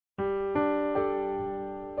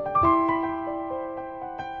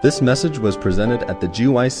This message was presented at the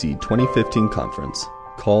GYC 2015 conference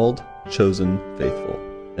called Chosen Faithful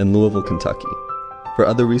in Louisville, Kentucky. For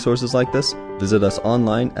other resources like this, visit us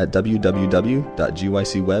online at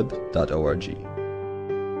www.gycweb.org.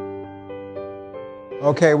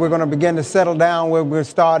 Okay, we're going to begin to settle down. We're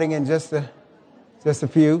starting in just a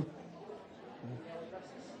few.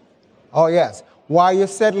 Oh, yes. While you're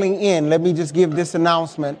settling in, let me just give this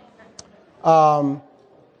announcement.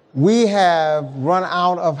 We have run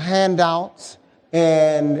out of handouts,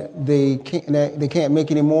 and they can't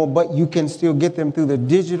make any more, but you can still get them through the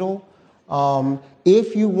digital.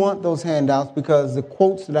 If you want those handouts, because the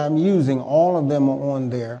quotes that I'm using, all of them are on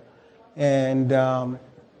there. And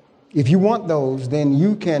if you want those, then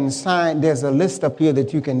you can sign. There's a list up here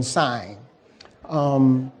that you can sign.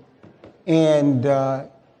 It'll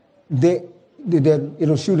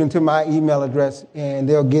shoot into my email address, and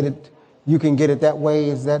they'll get it. You can get it that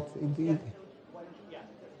way. Is that? Yeah, there's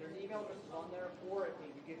email addresses on there, or if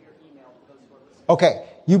you give your email to those who are listening. Okay,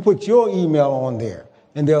 you put your email on there,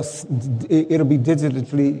 and it'll be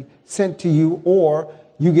digitally sent to you, or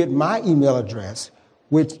you get my email address,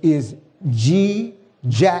 which is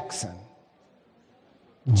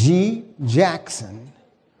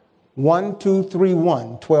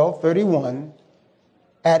gjackson1231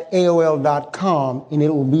 at AOL.com, and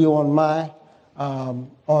it will be on my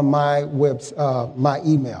my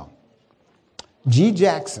email.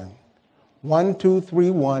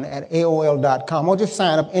 gjackson1231 at AOL.com. Or just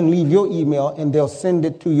sign up and leave your email, and they'll send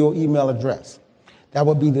it to your email address. That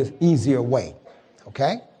would be the easier way.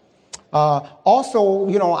 Okay. Also,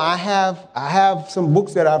 I have some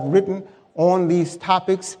books that I've written on these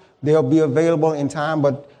topics. They'll be available in time,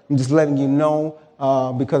 but I'm just letting you know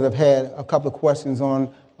because I've had a couple of questions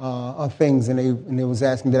on things, and they was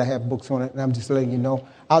asking that I have books on it, and I'm just letting you know.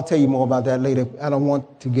 I'll tell you more about that later. I don't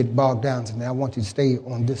want to get bogged down today. I want you to stay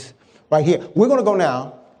on this right here. We're going to go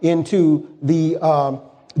now into the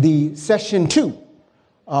session 2,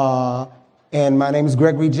 and my name is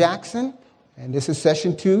Gregory Jackson, and this is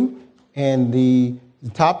session 2, and the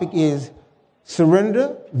topic is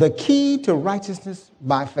surrender, the key to righteousness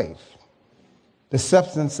by faith. The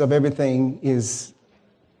substance of everything is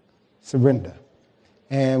surrender.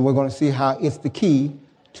 And we're going to see how it's the key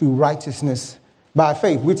to righteousness by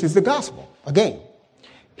faith, which is the gospel. Again,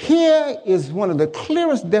 here is one of the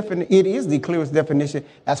clearest definition. It is the clearest definition.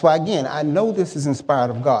 That's why, again, I know this is inspired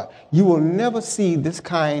of God. You will never see this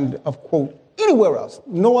kind of quote anywhere else.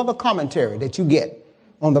 No other commentary that you get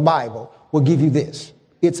on the Bible will give you this.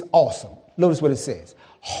 It's awesome. Notice what it says.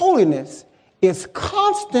 Holiness is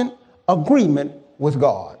constant agreement with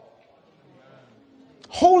God.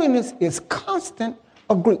 Holiness is constant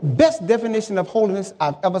agreement. Best definition of holiness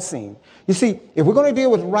I've ever seen. You see, if we're going to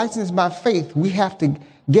deal with righteousness by faith, we have to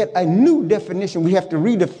get a new definition. We have to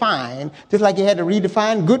redefine, just like you had to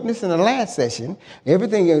redefine goodness in the last session.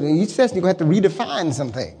 Everything in each session, you're going to have to redefine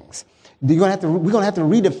some things. We're going to have to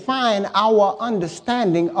redefine our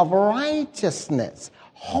understanding of righteousness,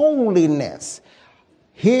 holiness.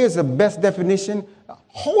 Here's the best definition.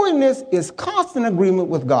 Holiness is constant agreement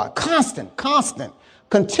with God. Constant.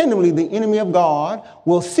 Continually, the enemy of God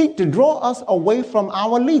will seek to draw us away from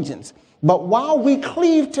our allegiance. But while we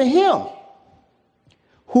cleave to him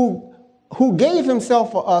who gave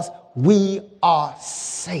himself for us, we are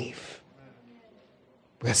safe.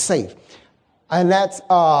 We're safe. And that's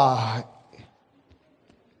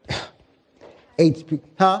HP.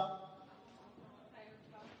 Huh?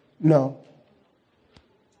 No.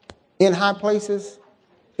 In high places?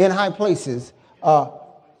 In high places. Huh?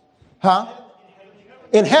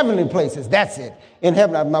 In heavenly places, that's it. In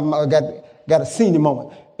heaven, I got a senior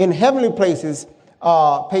moment. In heavenly places,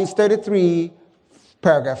 page 33,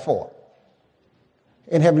 paragraph 4.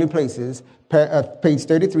 In heavenly places, page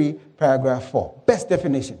 33, paragraph 4. Best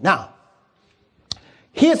definition. Now,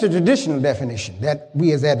 here's the traditional definition that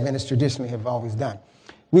we as Adventists traditionally have always done.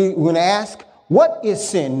 We're going to ask, what is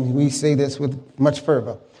sin? We say this with much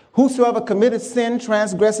fervor. Whosoever committed sin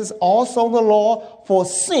transgresses also the law, for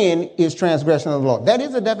sin is transgression of the law. That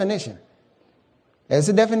is a definition. That's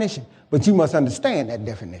a definition. But you must understand that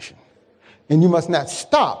definition. And you must not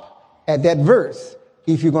stop at that verse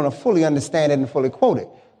if you're going to fully understand it and fully quote it.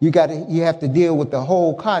 You have to deal with the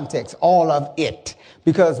whole context, all of it.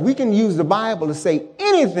 Because we can use the Bible to say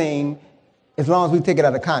anything as long as we take it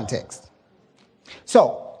out of context.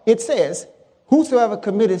 So it says, whosoever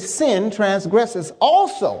committed sin transgresses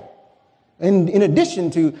also. In addition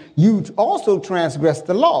to, you also transgress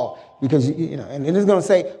the law. Because, and it's going to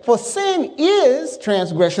say, for sin is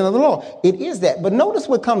transgression of the law. It is that. But notice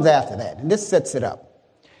what comes after that. And this sets it up.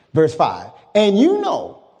 Verse 5. And you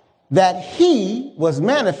know that he was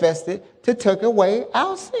manifested to take away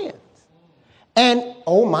our sins. And,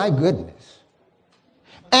 oh my goodness.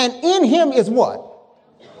 And in him is what?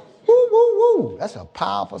 Woo, woo, woo. That's a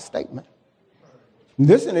powerful statement.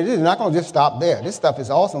 Listen, it is not going to just stop there. This stuff is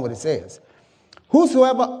awesome what it says.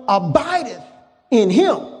 Whosoever abideth in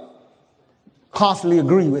him, constantly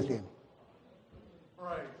agree with him.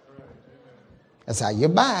 That's how you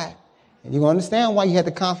abide. And you're going to understand why you had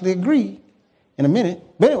to constantly agree in a minute.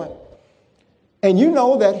 But anyway, and you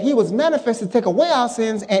know that he was manifested to take away our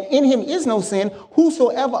sins, and in him is no sin.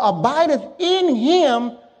 Whosoever abideth in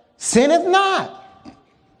him sinneth not.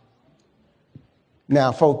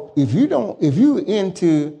 Now, folks, if you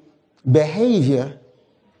into behavior,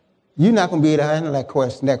 you're not going to be able to handle that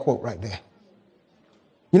quote right there.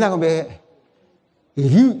 You're not going to be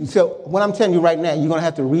able. So what I'm telling you right now, you're going to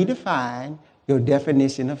have to redefine your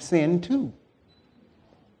definition of sin too.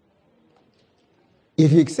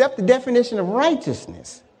 If you accept the definition of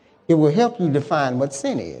righteousness, it will help you define what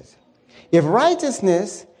sin is. If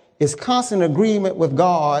righteousness is constant agreement with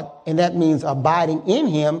God, and that means abiding in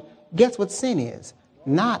him, guess what sin is?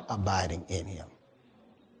 Not abiding in him.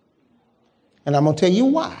 And I'm going to tell you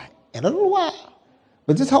why in a little while.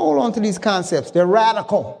 But just hold on to these concepts. They're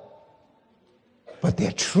radical, but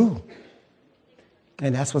they're true.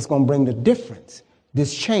 And that's what's going to bring the difference,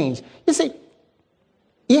 this change. You see,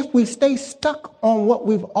 if we stay stuck on what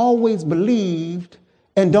we've always believed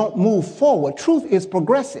and don't move forward, truth is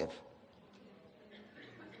progressive.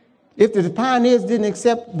 If the pioneers didn't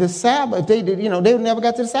accept the Sabbath, they never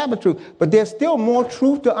got to the Sabbath truth. But there's still more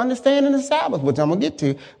truth to understand in the Sabbath, which I'm going to get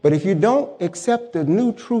to. But if you don't accept the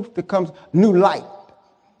new truth that comes, new light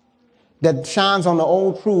that shines on the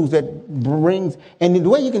old truths that brings, and the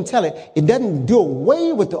way you can tell it, it doesn't do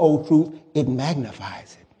away with the old truth, it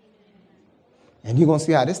magnifies it. And you're going to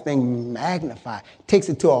see how this thing magnifies, takes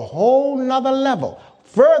it to a whole nother level,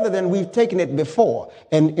 further than we've taken it before.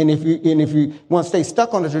 And if you want to stay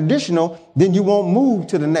stuck on the traditional, then you won't move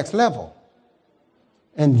to the next level.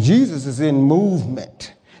 And Jesus is in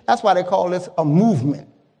movement. That's why they call this a movement,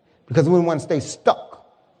 because we want to stay stuck,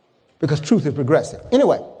 because truth is progressive.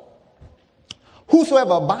 Anyway,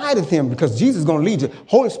 whosoever abideth him, because Jesus is going to lead you,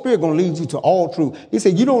 Holy Spirit going to lead you to all truth. He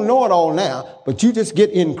said, you don't know it all now, but you just get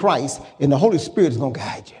in Christ, and the Holy Spirit is going to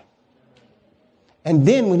guide you. And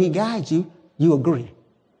then when he guides you, you agree.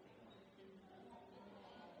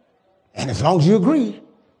 And as long as you agree,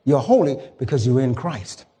 you're holy because you're in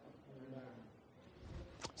Christ.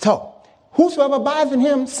 So, whosoever abides in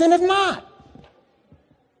him sinneth not.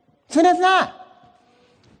 Sinneth not.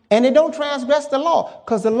 And they don't transgress the law,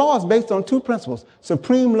 because the law is based on two principles.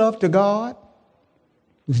 Supreme love to God,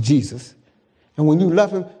 who's Jesus. And when you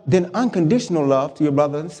love him, then unconditional love to your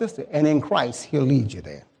brother and sister. And in Christ, he'll lead you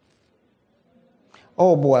there.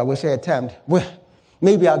 Oh boy, I wish I had time. Well,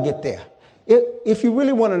 maybe I'll get there. If you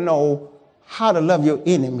really want to know how to love your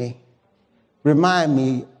enemy, remind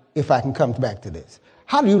me if I can come back to this.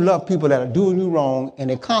 How do you love people that are doing you wrong and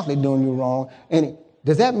they're constantly doing you wrong? And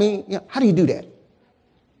does that mean, how do you do that?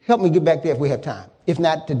 Help me get back there if we have time. If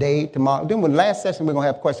not today, tomorrow. Then with the last session, we're going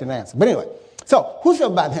to have question and answer. But anyway, so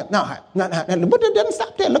whosoever about him? No, but it doesn't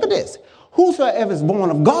stop there. Look at this. Whosoever is born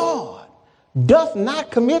of God doth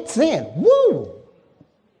not commit sin. Woo!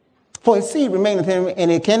 For his seed remaineth in him, and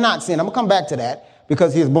it cannot sin. I'm going to come back to that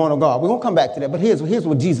because he is born of God. We're going to come back to that, but here's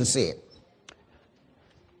what Jesus said.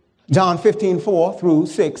 John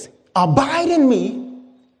 15:4-6. Abide in me,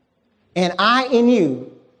 and I in you.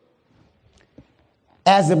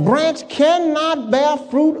 As a branch cannot bear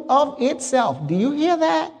fruit of itself. Do you hear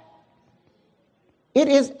that? It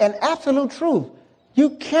is an absolute truth. You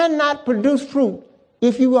cannot produce fruit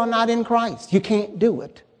if you are not in Christ. You can't do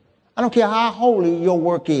it. I don't care how holy your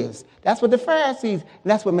work is. That's what the Pharisees,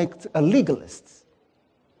 that's what makes legalists.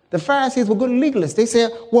 The Pharisees were good legalists. They said,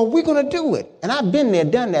 well, we're going to do it. And I've been there,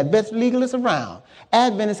 done that, best legalists around.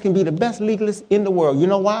 Adventists can be the best legalists in the world. You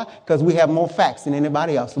know why? Because we have more facts than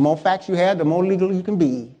anybody else. The more facts you have, the more legal you can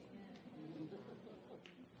be.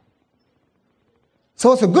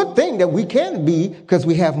 So it's a good thing that we can be, because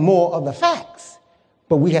we have more of the facts.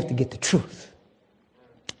 But we have to get the truth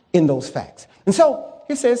in those facts. And so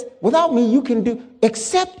it says, without me, you can do,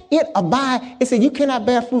 except it abide. It said, you cannot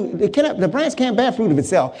bear fruit. The branch can't bear fruit of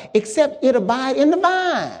itself, except it abide in the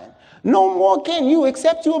vine. No more can you,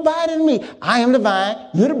 except you abide in me. I am the vine,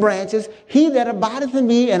 you the branches. He that abideth in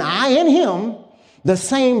me, and I in him, the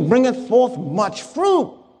same bringeth forth much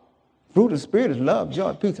fruit. Fruit of the Spirit is love,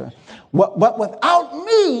 joy, peace. But without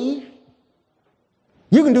me,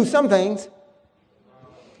 you can do some things.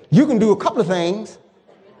 You can do a couple of things.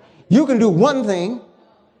 You can do one thing.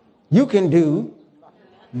 You can do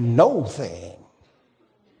no thing.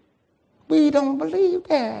 We don't believe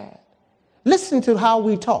that. Listen to how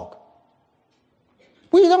we talk.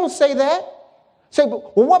 We don't say that. Say,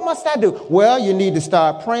 well, what must I do? Well, you need to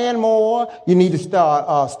start praying more. You need to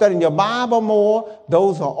start studying your Bible more.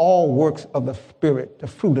 Those are all works of the Spirit, the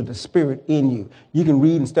fruit of the Spirit in you. You can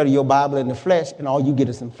read and study your Bible in the flesh, and all you get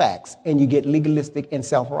is some facts. And you get legalistic and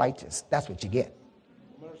self-righteous. That's what you get.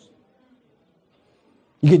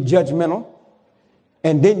 You get judgmental.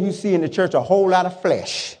 And then you see in the church a whole lot of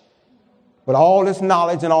flesh. With all this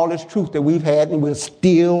knowledge and all this truth that we've had, and we're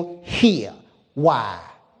still here. Why?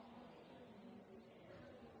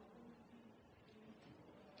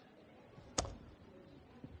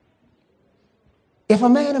 If a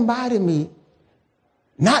man abide in me,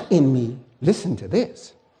 not in me, listen to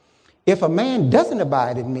this. If a man doesn't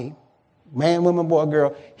abide in me, man, woman, boy,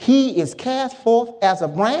 girl, he is cast forth as a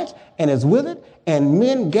branch and is withered, and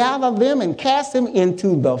men gather them and cast them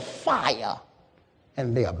into the fire,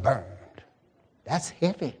 and they are burned. That's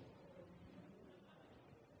heavy.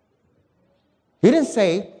 He didn't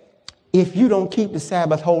say, if you don't keep the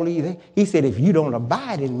Sabbath holy either. He said, if you don't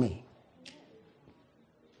abide in me.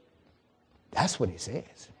 That's what he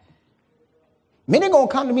says. Many are going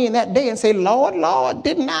to come to me in that day and say, Lord, Lord,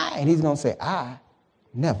 didn't I? And he's going to say, I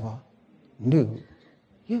never knew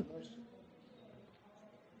you.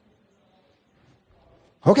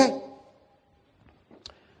 Okay.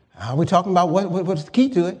 We're talking about what's the key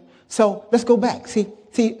to it. So let's go back. See,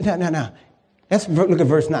 now. Let's look at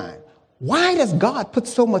verse 9. Why does God put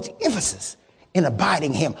so much emphasis in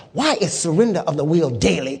abiding him? Why is surrender of the will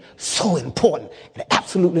daily so important? The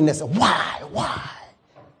absoluteness of why?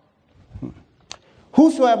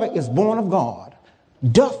 Whosoever is born of God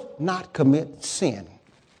doth not commit sin,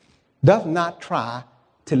 doth not try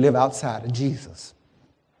to live outside of Jesus.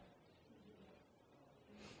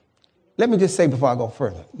 Let me just say before I go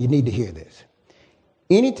further, you need to hear this.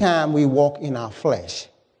 Anytime we walk in our flesh,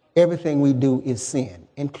 everything we do is sin,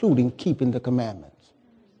 including keeping the commandments.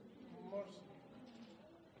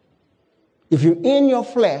 If you're in your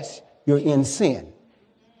flesh, you're in sin.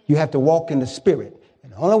 You have to walk in the Spirit.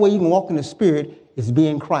 And the only way you can walk in the Spirit is be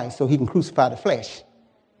in Christ so he can crucify the flesh.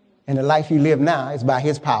 And the life you live now is by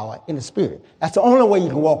his power in the Spirit. That's the only way you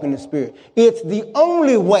can walk in the Spirit. It's the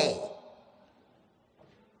only way.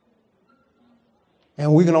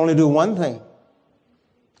 And we can only do one thing.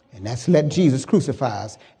 And that's let Jesus crucify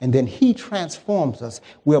us. And then he transforms us.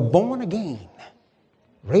 We're born again,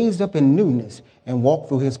 raised up in newness, and walk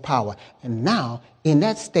through his power. And now, in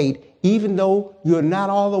that state, even though you're not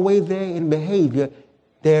all the way there in behavior,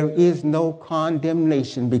 there is no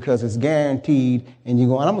condemnation because it's guaranteed. And you're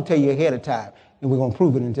going, I'm going to tell you ahead of time, and we're going to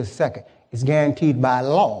prove it in just a second. It's guaranteed by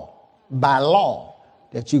law,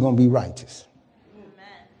 that you're going to be righteous.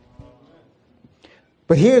 Amen.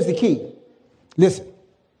 But here's the key. Listen.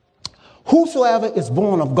 Whosoever is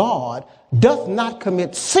born of God doth not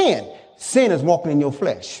commit sin. Sin is walking in your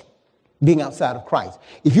flesh, being outside of Christ.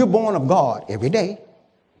 If you're born of God every day,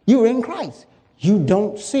 you're in Christ. You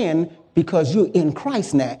don't sin because you're in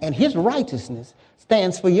Christ now. And his righteousness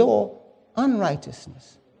stands for your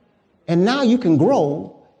unrighteousness. And now you can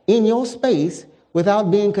grow in your space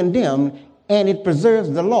without being condemned. And it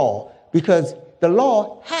preserves the law because the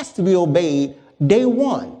law has to be obeyed day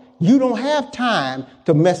one. You don't have time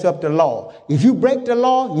to mess up the law. If you break the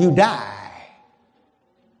law, you die.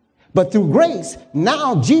 But through grace,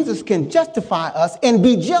 now Jesus can justify us and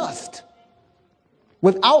be just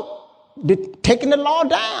without taking the law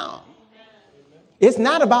down. It's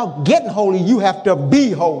not about getting holy. You have to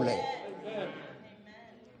be holy.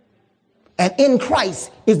 And in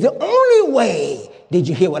Christ is the only way. Did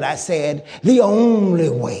you hear what I said? The only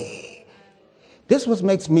way. This is what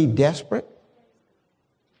makes me desperate.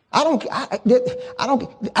 I don't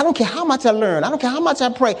care how much I learn. I don't care how much I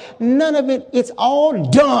pray. None of it, it's all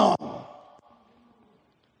dumb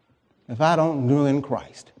if I don't do in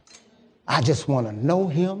Christ. I just want to know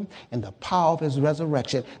him and the power of his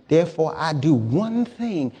resurrection. Therefore, I do one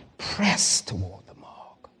thing, press toward the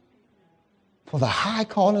mark for the high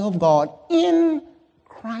calling of God in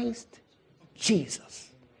Christ Jesus.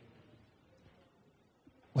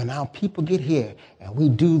 When our people get here and we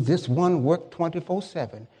do this one work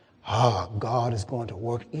 24/7, God is going to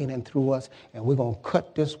work in and through us, and we're going to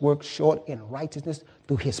cut this work short in righteousness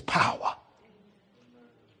through his power.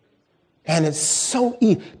 And it's so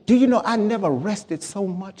easy. Do you know I never rested so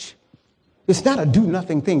much? It's not a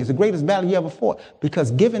do-nothing thing. It's the greatest battle you ever fought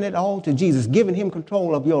because giving it all to Jesus, giving him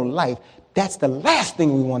control of your life, that's the last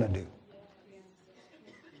thing we want to do.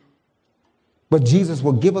 But Jesus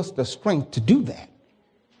will give us the strength to do that.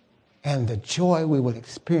 And the joy we will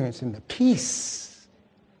experience and the peace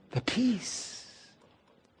The peace.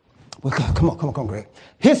 Well, come on, Greg.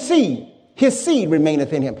 His seed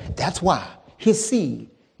remaineth in him. That's why. His seed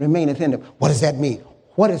remaineth in him. What does that mean?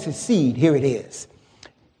 What is his seed? Here it is.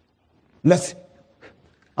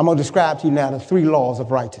 I'm going to describe to you now the 3 laws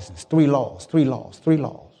of righteousness. 3 laws.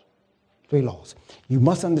 You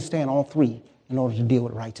must understand all 3 in order to deal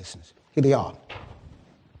with righteousness. Here they are.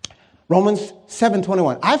 Romans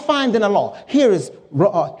 7:21. I find in the law. Here is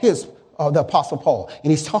the Apostle Paul,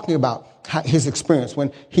 and he's talking about his experience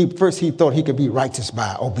when he thought he could be righteous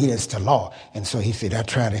by obedience to law, and so he said, "I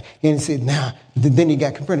tried it." And he said, "Now," then he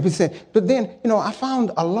got converted. He said, "But then, I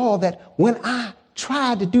found a law that when I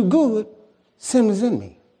tried to do good, sin was in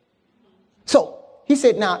me." So he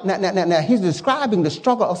said, now he's describing the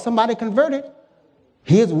struggle of somebody converted.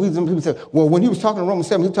 Here's the reason people say, well, when he was talking in Romans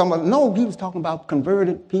 7, he was talking about, no, he was talking about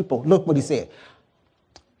converted people. Look what he said.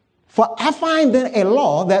 For I find then a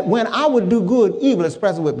law that when I would do good, evil is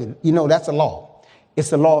present with me. That's a law. It's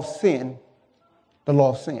the law of sin. The law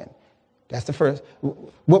of sin. That's the first.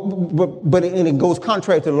 But it goes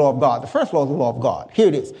contrary to the law of God. The first law is the law of God. Here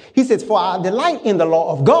it is. He says, for I delight in the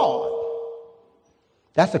law of God.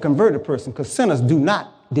 That's a converted person, because sinners do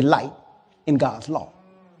not delight in God's law.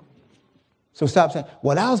 So stop saying,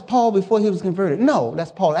 well, that was Paul before he was converted. No,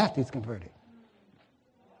 that's Paul after he's converted.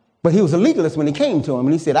 But he was a legalist when he came to him,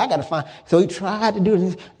 and he said, I got to find. So he tried to do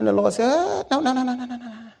it, and the Lord said, no.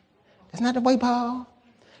 That's not the way, Paul.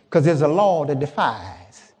 Because there's a law that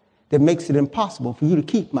defies, that makes it impossible for you to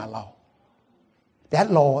keep my law.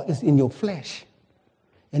 That law is in your flesh.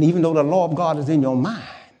 And even though the law of God is in your mind,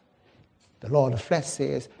 the law of the flesh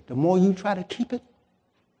says, the more you try to keep it,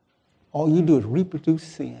 all you do is reproduce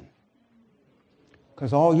sin.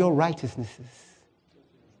 Because all your righteousnesses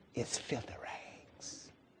is filthy rags.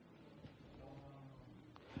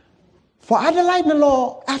 For I delight in the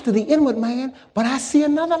law after the inward man, but I see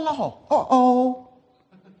another law.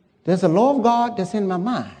 There's a law of God that's in my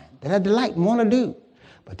mind that I delight and want to do.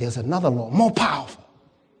 But there's another law, more powerful.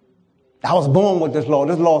 I was born with this law.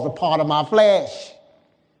 This law is a part of my flesh.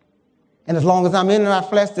 And as long as I'm in my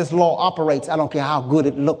flesh, this law operates. I don't care how good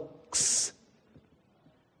it looks.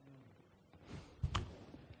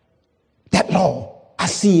 That law I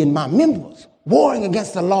see in my members, warring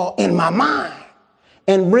against the law in my mind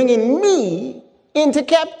and bringing me into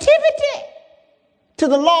captivity to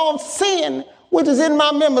the law of sin, which is in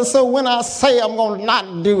my members. So when I say I'm going to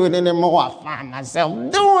not do it anymore, I find myself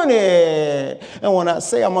doing it. And when I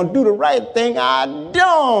say I'm going to do the right thing, I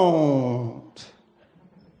don't.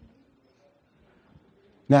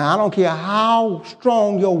 Now, I don't care how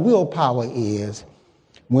strong your willpower is.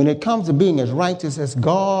 When it comes to being as righteous as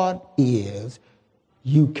God is,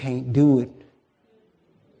 you can't do it.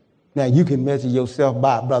 Now, you can measure yourself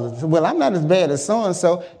by brothers. Well, I'm not as bad as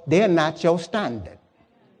so-and-so. They're not your standard.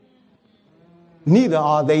 Neither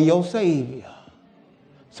are they your Savior.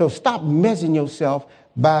 So stop measuring yourself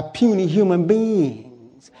by puny human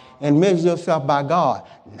beings and measure yourself by God.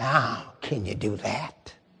 Now, can you do that?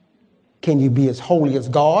 Can you be as holy as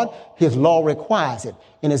God? His law requires it.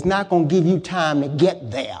 And it's not going to give you time to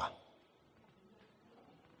get there.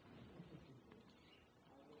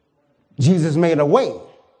 Jesus made a way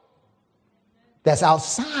that's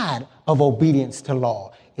outside of obedience to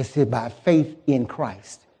law. It's by faith in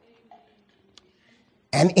Christ.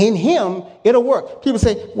 And in him, it'll work. People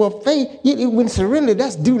say, well, faith, when surrender,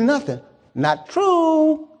 that's do nothing. Not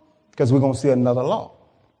true, because we're going to see another law.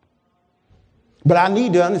 But I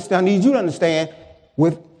need you to understand,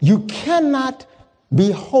 you cannot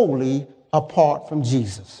be holy apart from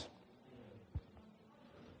Jesus.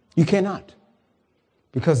 You cannot.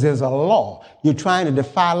 Because there's a law. You're trying to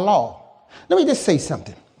defy law. Let me just say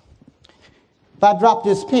something. If I drop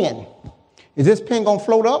this pen, is this pen going to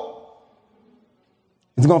float up?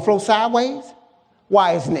 Is it going to float sideways?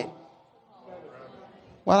 Why isn't it?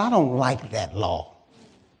 Well, I don't like that law.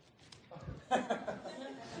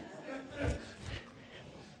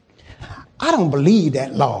 I don't believe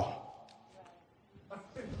that law.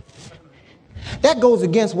 That goes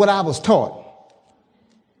against what I was taught.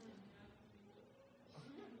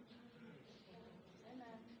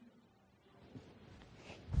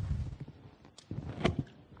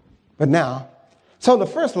 But now, so the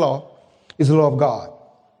first law is the law of God.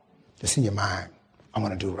 That's in your mind. I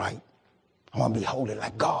want to do right. I want to be holy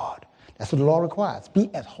like God. That's what the law requires. Be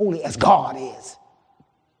as holy as God is.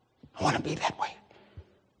 I want to be that way.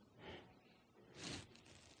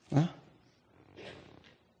 Huh?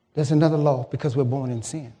 There's another law, because we're born in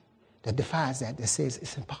sin, that defies that says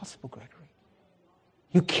it's impossible, Gregory.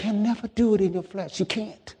 You can never do it in your flesh. You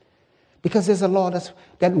can't. Because there's a law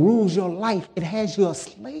that rules your life. It has you a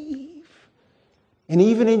slave. And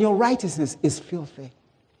even in your righteousness is filthy.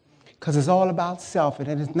 Because it's all about self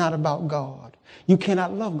and it's not about God. You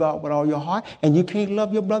cannot love God with all your heart, and you can't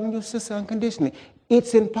love your brother and your sister unconditionally.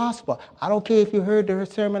 It's impossible. I don't care if you heard the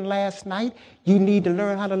sermon last night. You need to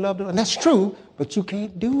learn how to love them. And that's true, but you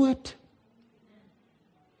can't do it.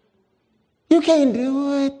 You can't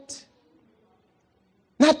do it.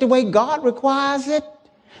 Not the way God requires it.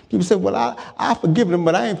 People say, well, I forgive them,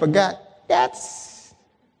 but I ain't forgot. That's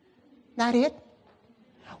not it.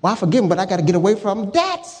 Well, I forgive them, but I got to get away from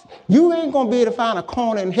them. You ain't going to be able to find a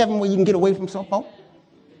corner in heaven where you can get away from some folk.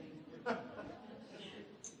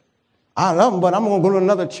 I love them, but I'm going to go to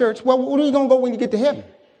another church. Well, where are you going to go when you get to heaven?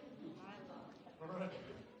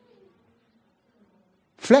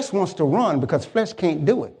 Flesh wants to run because flesh can't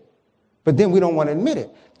do it. But then we don't want to admit it.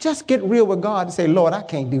 Just get real with God and say, Lord, I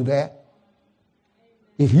can't do that.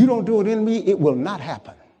 If you don't do it in me, it will not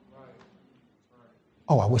happen.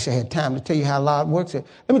 Oh, I wish I had time to tell you how law works. Let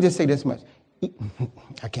me just say this much.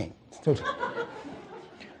 I can't.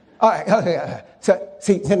 All right. Okay. So,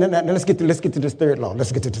 see, now let's get to this third law.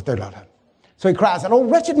 Let's get to the third law. So he cries out, oh,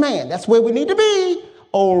 wretched man. That's where we need to be.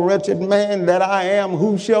 Oh, wretched man that I am,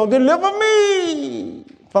 who shall deliver me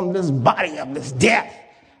from this body of this death?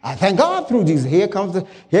 I thank God through Jesus. Here comes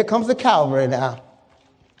the Calvary now,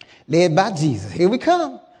 led by Jesus. Here we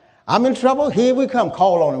come. I'm in trouble. Here we come.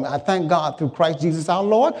 Call on him. I thank God through Christ Jesus our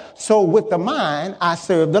Lord. So with the mind, I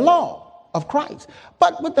serve the law of Christ.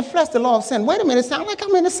 But with the flesh, the law of sin. Wait a minute. It sounds like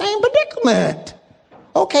I'm in the same predicament.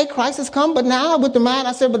 Okay, Christ has come, but now with the mind,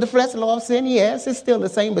 I serve with the flesh, the law of sin. Yes, it's still the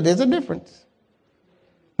same, but there's a difference.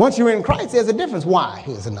 Once you're in Christ, there's a difference. Why?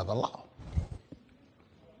 Here's another law.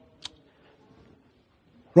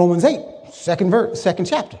 Romans 8, second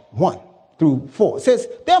chapter, 1 through 4. It says,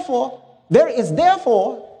 therefore,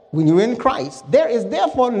 when you're in Christ, there is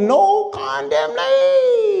therefore no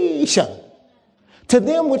condemnation to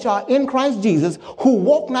them which are in Christ Jesus, who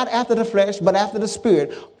walk not after the flesh, but after the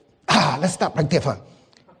Spirit. Let's stop right there.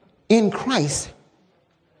 In Christ,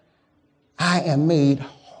 I am made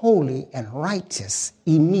holy and righteous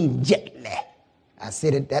immediately. I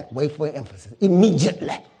said it that way for emphasis.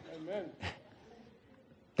 Immediately. Amen.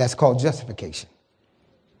 That's called justification.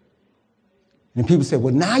 And people say,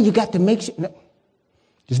 well, now you got to make sure. No.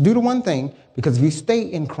 Just do the one thing, because if you stay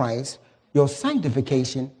in Christ, your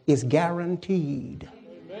sanctification is guaranteed.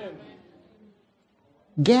 Amen.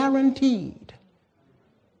 Guaranteed.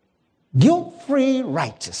 Guilt-free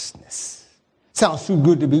righteousness. Sounds too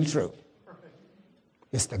good to be true.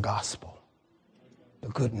 It's the gospel, the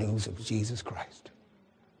good news of Jesus Christ.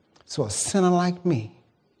 So a sinner like me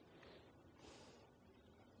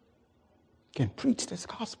can preach this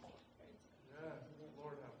gospel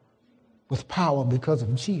with power because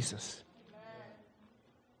of Jesus.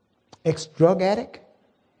 Ex-drug addict,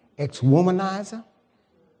 ex-womanizer,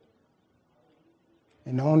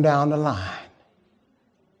 and on down the line.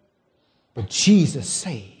 But Jesus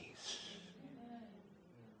saves.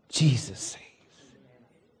 Jesus saves.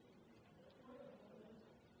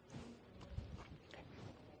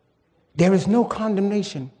 There is no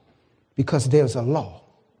condemnation because there's a law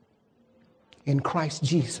in Christ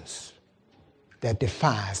Jesus that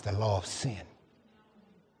defies the law of sin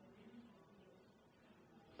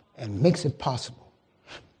and makes it possible.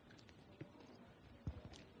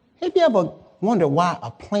 Have you ever wondered why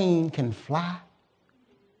a plane can fly?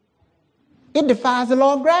 It defies the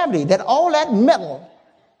law of gravity, that all that metal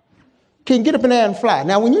can get up in there and fly.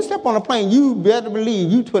 Now, when you step on a plane, you better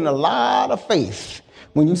believe you put in a lot of faith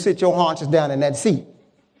when you sit your haunches down in that seat.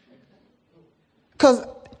 Because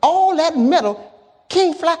all that metal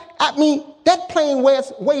can't fly. I mean, that plane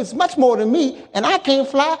weighs much more than me, and I can't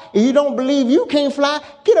fly, and you don't believe you can't fly,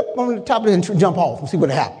 get up on the top of it and jump off and see what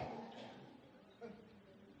happens.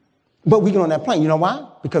 But we get on that plane. You know why?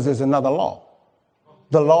 Because there's another law.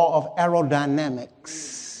 The law of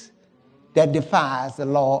aerodynamics that defies the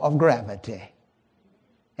law of gravity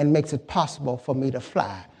and makes it possible for me to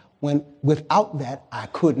fly, when without that, I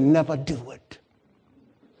could never do it.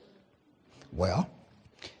 Well,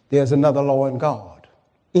 there's another law in God.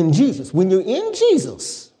 In Jesus, when you're in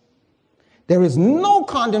Jesus, there is no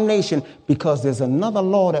condemnation because there's another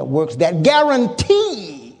law that works that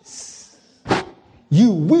guarantees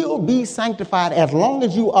you will be sanctified as long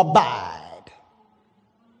as you abide.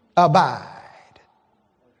 Abide.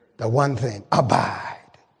 The one thing, abide.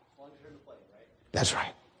 That's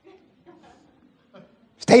right.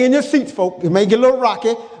 Stay in your seats, folks. It may get a little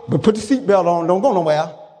rocky, but put the seatbelt on. Don't go nowhere.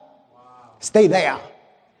 Wow. Stay there.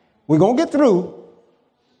 We're going to get through.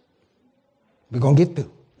 We're going to get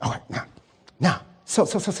through. All right, now. So.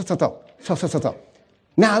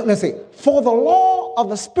 Now, let's see. For the law of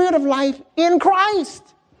the Spirit of life in Christ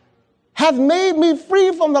hath made me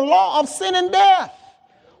free from the law of sin and death.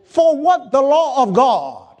 For what the law of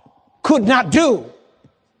God could not do.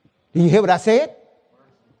 Do you hear what I said?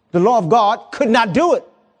 The law of God could not do it.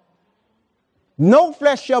 No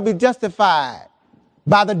flesh shall be justified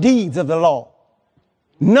by the deeds of the law.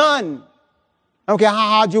 None. I don't care how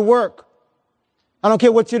hard you work. I don't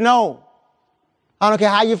care what you know. I don't care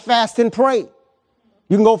how you fast and pray.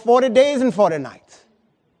 You can go 40 days and 40 nights.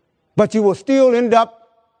 But you will still end up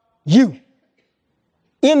you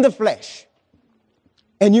in the flesh.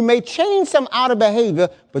 And you may change some outer behavior,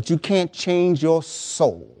 but you can't change your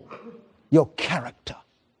soul, your character.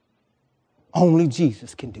 Only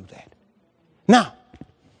Jesus can do that. Now,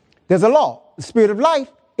 there's a law, the Spirit of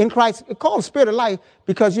life in Christ. It's called the Spirit of life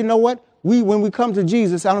because you know what? When we come to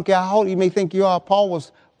Jesus, I don't care how holy you may think you are.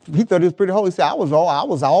 He thought he was pretty holy. He said, I was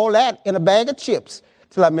all that in a bag of chips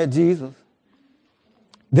till I met Jesus.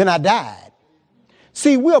 Then I died.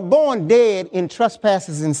 See, we're born dead in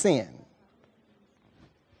trespasses and sin.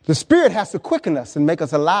 The Spirit has to quicken us and make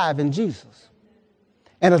us alive in Jesus.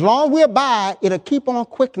 And as long as we abide, it'll keep on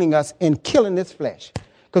quickening us and killing this flesh.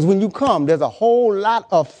 Because when you come, there's a whole lot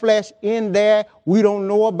of flesh in there we don't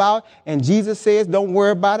know about. And Jesus says, don't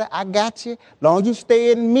worry about it. I got you. Long as you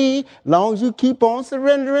stay in me, long as you keep on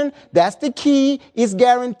surrendering, that's the key. It's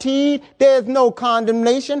guaranteed. There's no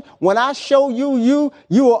condemnation. When I show you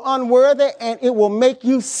are unworthy and it will make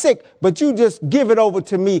you sick. But you just give it over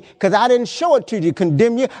to me because I didn't show it to you to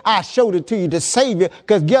condemn you. I showed it to you to save you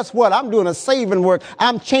because guess what? I'm doing a saving work.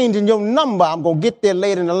 I'm changing your number. I'm going to get there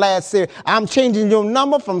later in the last series. I'm changing your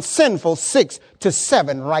number from sinful 6 to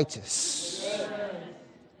 7 righteous.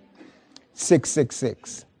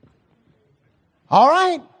 666. All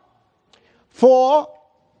right. For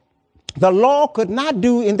the law could not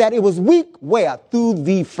do in that it was weak. Where? Through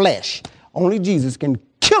the flesh. Only Jesus can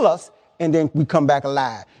kill us and then we come back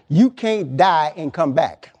alive. You can't die and come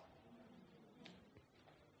back.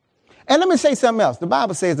 And let me say something else. The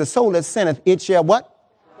Bible says the soul that sinneth, it shall what?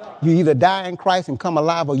 You either die in Christ and come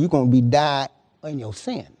alive or you're going to be died in your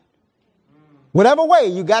sin. Whatever way,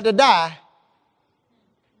 you got to die.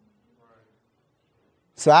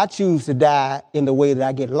 So I choose to die in the way that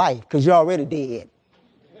I get life because you're already dead.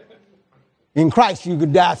 In Christ, you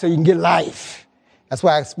could die so you can get life. That's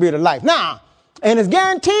why I Spirit of life. Now, and it's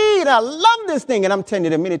guaranteed. I love this thing. And I'm telling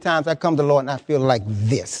you that many times I come to the Lord and I feel like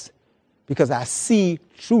this because I see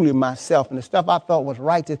truly myself and the stuff I thought was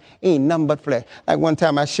righteous ain't nothing but flesh. Like one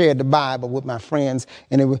time I shared the Bible with my friends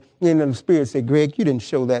and it was, the Spirit said, Greg, you didn't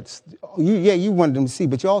show that. You wanted them to see,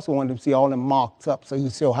 but you also wanted them to see all them marks up so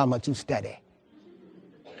you show how much you study.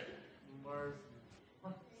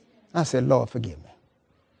 I said, Lord, forgive me.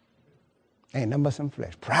 Ain't nothing but some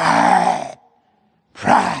flesh. Pride.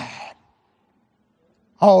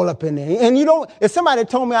 All up in there. And you don't, if somebody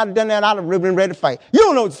told me I'd have done that, I'd have been ready to fight. You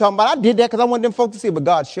don't know what you're talking about. I did that because I wanted them folks to see it, but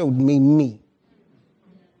God showed me.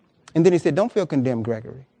 And then he said, don't feel condemned,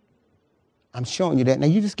 Gregory. I'm showing you that. Now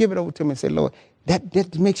you just give it over to me and say, Lord,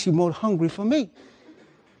 that makes you more hungry for me.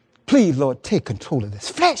 Please, Lord, take control of this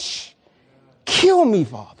flesh. Kill me,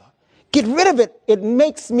 Father. Get rid of it. It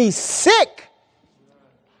makes me sick.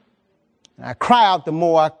 And I cry out the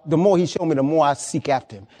more he showed me, the more I seek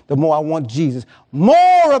after him. The more I want Jesus.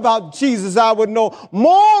 More about Jesus I would know.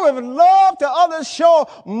 More of love to others show.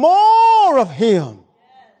 More of him.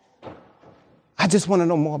 I just want to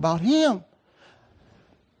know more about him.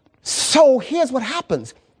 So here's what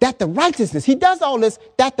happens. That the righteousness, he does all this,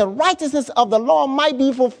 that the righteousness of the law might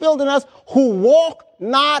be fulfilled in us who walk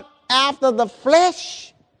not after the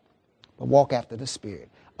flesh, but walk after the Spirit.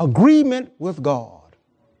 Agreement with God.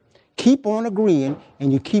 Keep on agreeing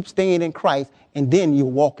and you keep staying in Christ and then you're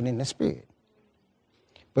walking in the Spirit.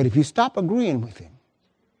 But if you stop agreeing with him,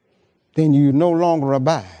 then you no longer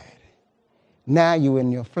abide. Now you're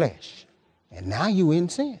in your flesh and now you're in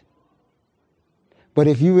sin. But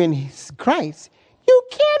if you're in Christ, you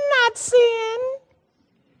cannot sin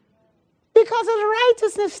because his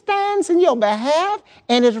righteousness stands in your behalf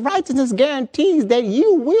and his righteousness guarantees that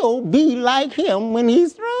you will be like him when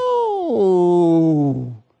he's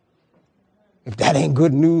through. If that ain't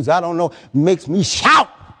good news, I don't know, makes me shout.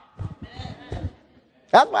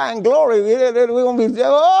 That's why in glory, we're going to be,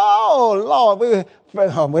 oh, Lord.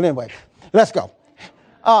 But anyway, let's go.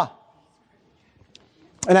 No.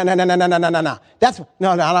 That's,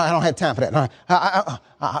 no, I don't have time for that. No,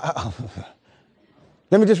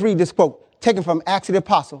 let me just read this quote, taken from Acts of the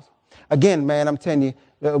Apostles. Again, man, I'm telling you,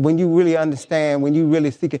 when you really understand, when you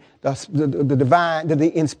really seek it, the divine,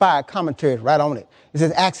 the inspired commentary right on it. It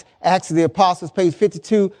says, Acts of the Apostles, page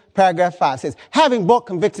 52, paragraph 5, says, having both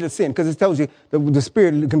convicted of sin, because it tells you the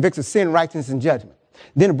Spirit convicts of sin, righteousness, and judgment.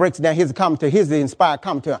 Then it breaks it down. Here's the commentary. Here's the inspired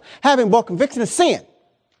commentary. Having both conviction of sin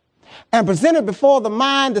and presented before the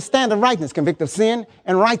mind the standard of righteousness, convict of sin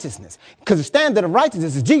and righteousness. Because the standard of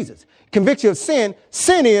righteousness is Jesus. Convict you of sin.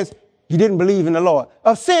 Sin is you didn't believe in the Lord.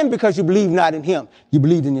 Of sin because you believe not in him. You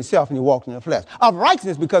believed in yourself and you walked in the flesh. Of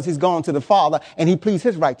righteousness because he's gone to the Father and he pleased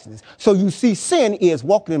his righteousness. So you see sin is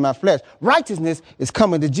walking in my flesh. Righteousness is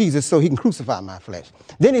coming to Jesus so he can crucify my flesh.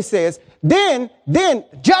 Then he says, then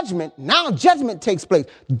judgment, now judgment takes place.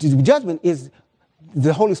 Judgment is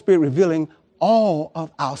the Holy Spirit revealing all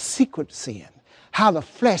of our secret sin. How the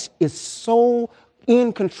flesh is so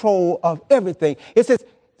in control of everything. It says,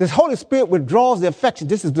 the Holy Spirit withdraws the affection.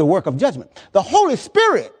 This is the work of judgment. The Holy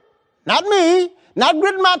Spirit, not me, not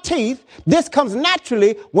gritting my teeth. This comes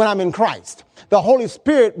naturally when I'm in Christ. The Holy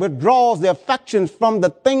Spirit withdraws the affections from the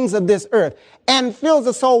things of this earth and fills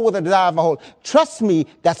the soul with a desire for holiness. Trust me,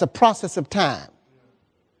 that's a process of time.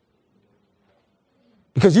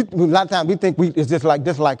 Because a lot of times we think it's just like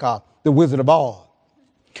the Wizard of Oz.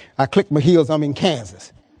 I click my heels, I'm in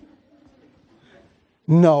Kansas.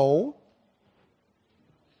 No.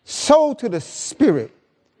 Sow to the Spirit,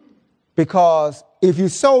 because if you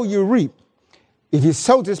sow, you reap. If you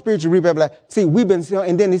sow to the Spirit, you reap. See, we've been,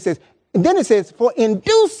 and then it says, for in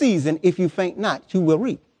due season, if you faint not, you will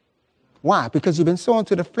reap. Why? Because you've been sowing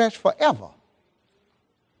to the flesh forever.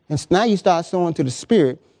 And now you start sowing to the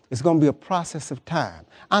Spirit, it's going to be a process of time.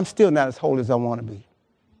 I'm still not as holy as I want to be.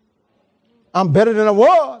 I'm better than I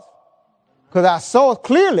was because I saw it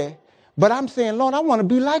clearly, but I'm saying, Lord, I want to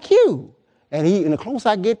be like you. And the closer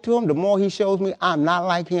I get to him, the more he shows me I'm not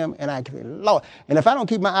like him. And I say, Lord. And if I don't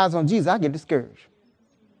keep my eyes on Jesus, I get discouraged.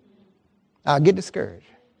 I'll get discouraged.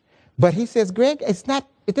 But he says, Greg,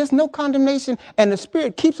 there's no condemnation. And the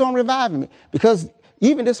Spirit keeps on reviving me. Because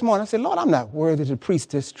even this morning, I said, Lord, I'm not worthy to preach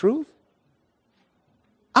this truth.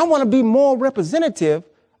 I want to be more representative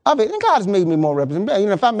of it. And God has made me more representative.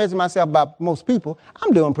 If I measure myself by most people,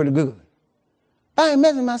 I'm doing pretty good. But I ain't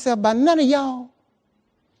measuring myself by none of y'all.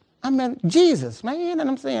 I meant Jesus, man, and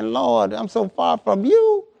I'm saying, Lord, I'm so far from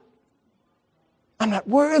you. I'm not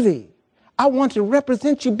worthy. I want to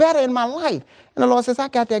represent you better in my life. And the Lord says, I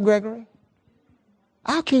got that, Gregory.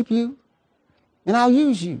 I'll keep you, and I'll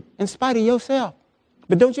use you in spite of yourself.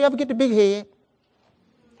 But don't you ever get the big head.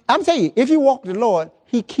 I'm telling you, if you walk with the Lord,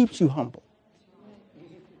 he keeps you humble.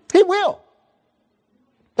 He will.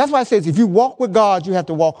 That's why it says, if you walk with God, you have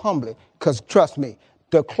to walk humbly, because trust me,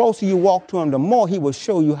 the closer you walk to him, the more he will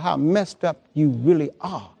show you how messed up you really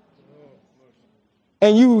are.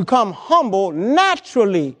 And you become humble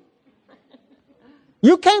naturally.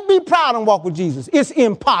 You can't be proud and walk with Jesus. It's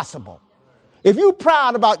impossible. If you're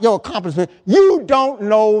proud about your accomplishment, you don't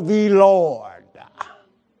know the Lord.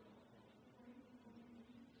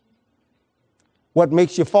 What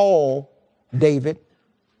makes you fall, David,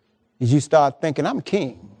 is you start thinking, I'm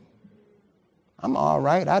king. I'm all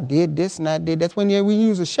right. I did this and I did. That's when we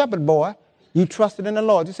use a shepherd boy. You trusted in the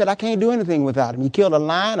Lord. You said, I can't do anything without him. You killed a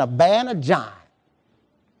lion, a bear, and a giant.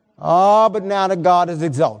 Oh, but now that God has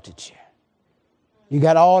exalted you. You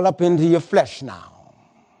got all up into your flesh now.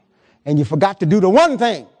 And you forgot to do the one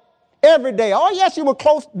thing every day. Oh, yes, you were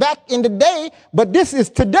close back in the day, but this is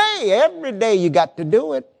today. Every day you got to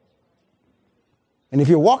do it. And if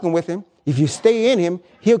you're walking with him, if you stay in him,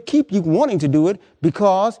 he'll keep you wanting to do it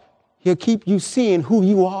because he'll keep you seeing who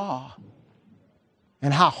you are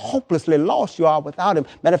and how hopelessly lost you are without him.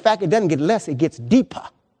 Matter of fact, it doesn't get less, it gets deeper.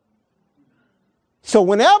 So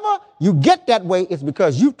whenever you get that way, it's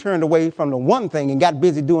because you turned away from the one thing and got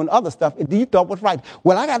busy doing other stuff you thought was right.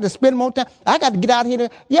 Well, I got to spend more time. I got to get out here.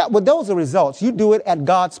 Yeah, well, those are results. You do it at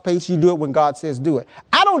God's pace. You do it when God says do it.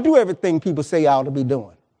 I don't do everything people say I ought to be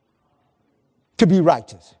doing to be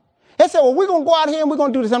righteous. They say, well, we're going to go out here and we're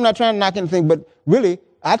going to do this. I'm not trying to knock anything, but really,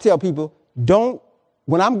 I tell people,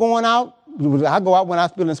 when I'm going out, I go out when I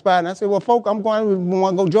feel inspired. And I say, well, folk, I'm going, you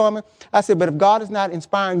want to go join me? I said, but if God is not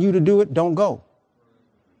inspiring you to do it, don't go.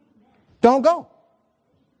 Don't go.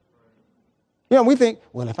 We think,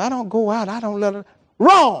 well, if I don't go out, I don't let it.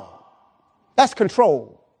 Wrong. That's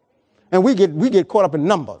control. And we get caught up in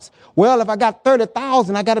numbers. Well, if I got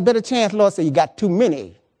 30,000, I got a better chance. Lord said, you got too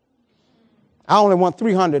many. I only want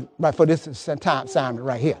 300 for this time assignment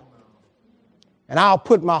right here. And I'll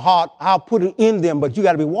put my heart, I'll put it in them, but you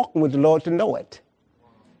got to be walking with the Lord to know it.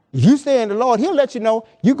 If you stay in the Lord, he'll let you know,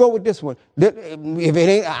 you go with this one. If it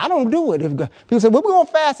ain't, I don't do it. If people say, well, we're going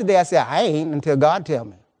to fast today. I say, I ain't until God tell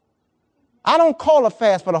me. I don't call a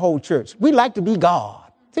fast for the whole church. We like to be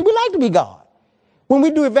God. See, we like to be God. When we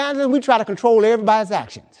do evangelism, we try to control everybody's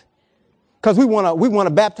actions because we want to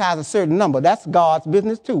baptize a certain number. That's God's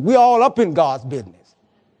business too. We're all up in God's business.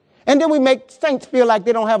 And then we make saints feel like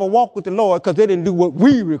they don't have a walk with the Lord because they didn't do what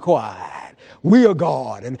we required. We are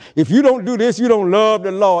God. And if you don't do this, you don't love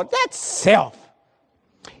the Lord. That's self.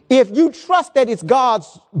 If you trust that it's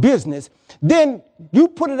God's business, then you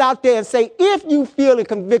put it out there and say, if you feel it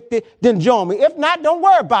convicted, then join me. If not, don't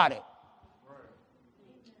worry about it.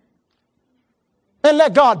 And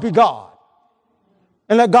let God be God.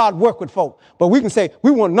 And let God work with folk. But we can say,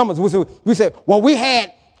 we want numbers. We say, well, we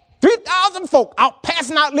had 3,000 folk out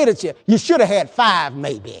passing out literature. You should have had 5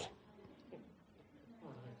 maybe.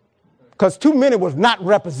 Because too many was not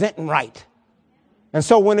representing right. And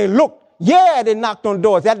so when they looked, yeah, they knocked on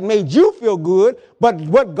doors. That made you feel good. But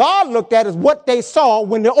what God looked at is what they saw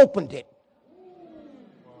when they opened it.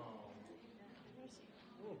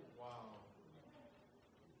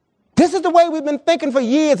 This is the way we've been thinking for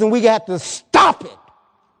years, and we have to stop it.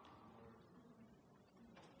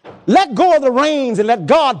 Let go of the reins and let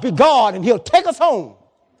God be God, and he'll take us home.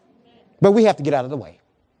 But we have to get out of the way.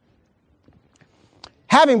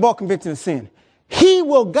 Having brought conviction of sin, he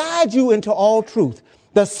will guide you into all truth.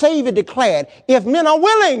 The Savior declared, if men are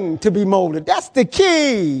willing to be molded, that's the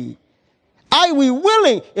key. Are we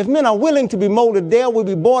willing? If men are willing to be molded, there will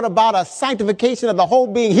be brought about a sanctification of the whole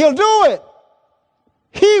being. He'll do it.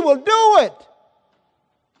 He will do it.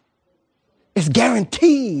 It's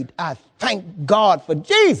guaranteed. I thank God for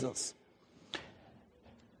Jesus.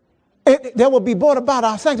 There will be brought about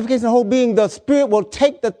our sanctification of the whole being. The Spirit will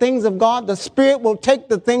take the things of God. The Spirit will take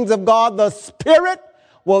the things of God. The Spirit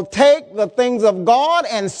will take the things of God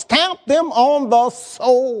and stamp them on the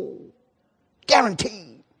soul.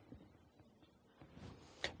 Guaranteed.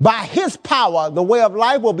 By his power, the way of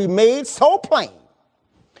life will be made so plain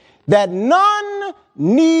that none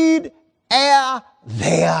need err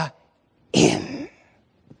therein.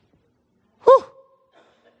 Whew.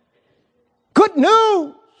 Good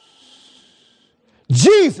news.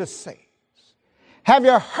 Jesus saves. Have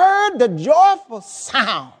you heard the joyful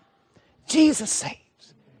sound? Jesus saves.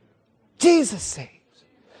 Jesus saves.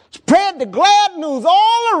 Spread the glad news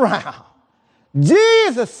all around.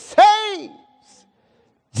 Jesus saves.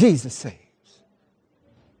 Jesus saves.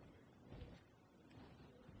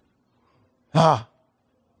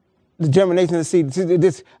 The germination of the seed.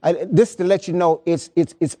 This to let you know it's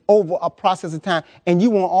over a process of time, and you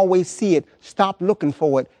won't always see it. Stop looking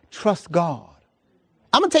for it. Trust God.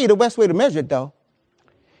 I'm going to tell you the best way to measure it, though.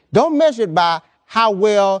 Don't measure it by how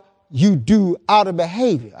well you do out of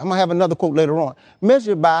behavior. I'm going to have another quote later on.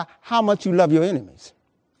 Measure it by how much you love your enemies.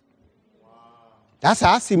 Wow. That's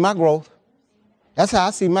how I see my growth. That's how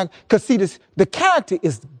I see my... Because see, the character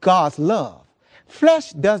is God's love.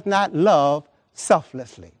 Flesh does not love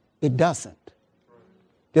selflessly. It doesn't.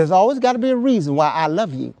 There's always got to be a reason why I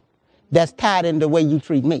love you that's tied in the way you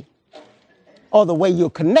treat me or the way you're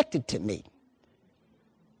connected to me.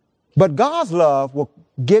 But God's love will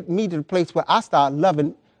get me to the place where I start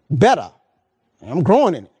loving better. I'm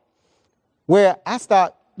growing in it. Where I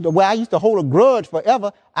used to hold a grudge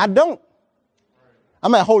forever, I don't. I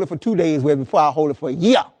might hold it for 2 days before I hold it for a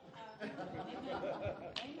year.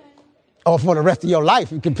 Or for the rest of your life,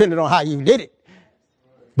 depending on how you did it.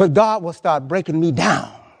 But God will start breaking me down.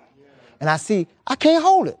 And I see, I can't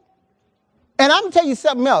hold it. And I'm going to tell you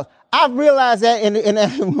something else. I've realized that,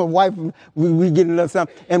 and my wife, we get a little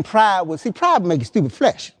something, and pride makes you stupid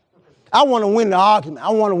flesh. I want to win the argument. I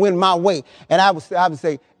want to win my way. And I would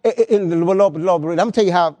say, in the Lord, I'm going to tell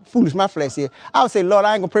you how foolish my flesh is. I would say, Lord,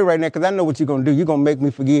 I ain't going to pray right now because I know what you're going to do. You're going to make me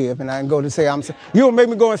forgive. And I can go to say, you're going to make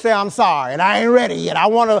me go and say, I'm sorry. And I ain't ready yet. I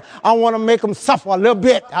want to make them suffer a little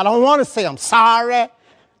bit. I don't want to say I'm sorry.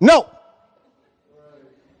 No.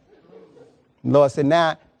 Lord said,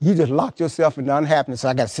 now you just locked yourself into unhappiness, so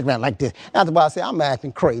I got to sit around like this. After a while, I say, I'm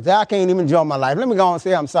acting crazy. I can't even enjoy my life. Let me go and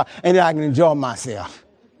say I'm sorry, and then I can enjoy myself.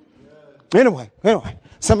 Anyway,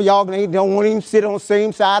 some of y'all don't want to even sit on the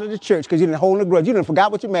same side of the church because you didn't hold a grudge. You didn't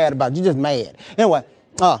forgot what you're mad about. You're just mad. Anyway,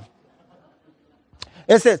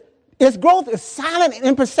 it says, its growth is silent and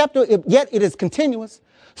imperceptible, yet it is continuous.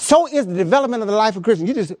 So is the development of the life of Christians.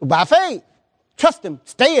 You just, by faith, trust him,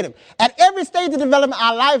 stay in him. At every stage of development,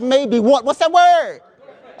 our life may be what? What's that word?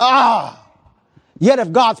 Yet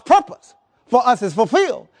if God's purpose for us is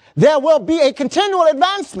fulfilled, there will be a continual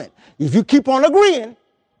advancement. If you keep on agreeing,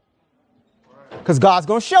 because God's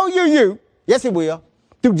going to show you. Yes, he will.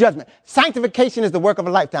 Through judgment. Sanctification is the work of a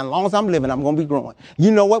lifetime. As long as I'm living, I'm going to be growing. You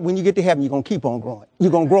know what? When you get to heaven, you're going to keep on growing.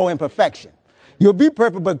 You're going to grow in perfection. You'll be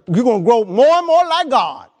perfect, but you're going to grow more and more like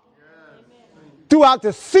God. throughout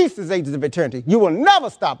the ceaseless ages of eternity. You will never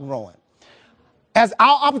stop growing. As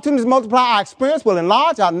our opportunities multiply, our experience will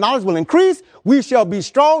enlarge, our knowledge will increase, we shall be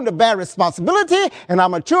strong to bear responsibility, and our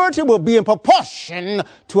maturity will be in proportion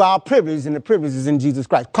to our privileges, and the privileges in Jesus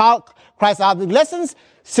Christ. Christ's Object Lessons,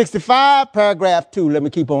 65, paragraph 2. Let me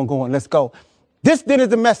keep on going. Let's go. This then is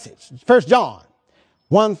the message. 1 John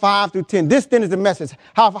 1, 5 through 10. This then is the message.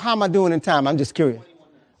 How am I doing in time? I'm just curious.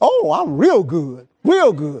 Oh, I'm real good.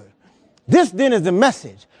 Real good. This then is the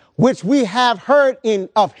message which we have heard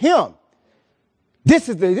of him. This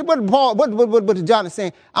is what John is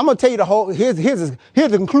saying. I'm going to tell you the whole, here's the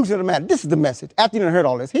conclusion of the matter. This is the message. After you done heard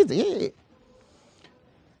all this, here.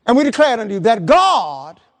 And we declare unto you that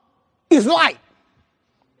God is light.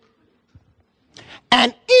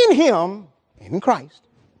 And in him, in Christ,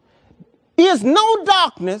 is no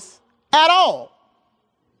darkness at all.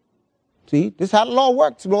 See, this is how the Lord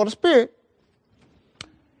works, the Lord of Spirit.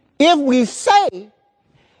 If we say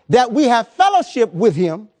that we have fellowship with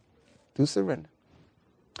him through surrender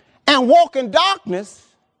and walk in darkness,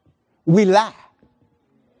 we lie.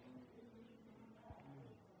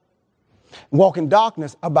 Walk in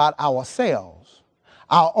darkness about ourselves,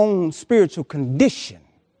 our own spiritual condition.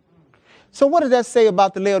 So what does that say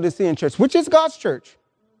about the Laodicean church, which is God's church?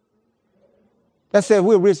 That said,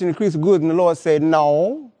 we're rich and increase of goods, and the Lord said,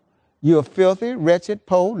 no, you're filthy, wretched,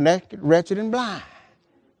 poor, naked, wretched, and blind.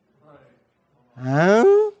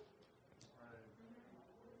 Huh?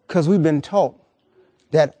 Because we've been taught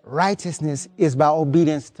that righteousness is by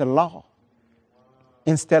obedience to law.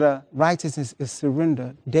 Instead of righteousness is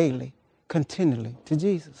surrender daily, continually to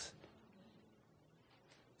Jesus.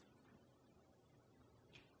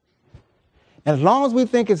 And as long as we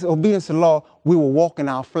think it's obedience to law, we will walk in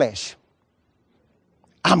our flesh.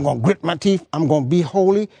 I'm going to grit my teeth. I'm going to be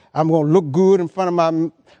holy. I'm going to look good in front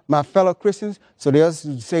of my fellow Christians. So they'll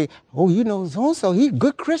say, oh, you know, so-and-so, he's a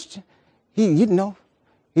good Christian. He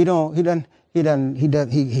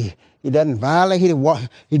doesn't violate,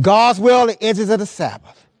 he guards well the edges of the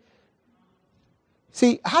Sabbath.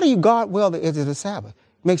 See, how do you guard well the edges of the Sabbath?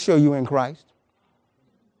 Make sure you're in Christ.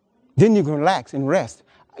 Then you can relax and rest.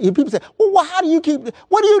 People say, well, how do you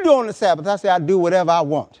what do you do on the Sabbath? I say, I do whatever I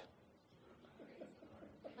want.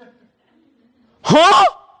 Huh?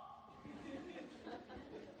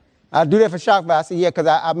 I do that for shock value. I say, yeah, because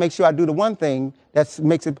I make sure I do the one thing that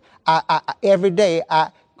makes it, every day, I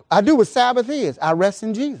do what Sabbath is. I rest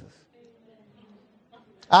in Jesus.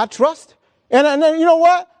 I trust. And then, you know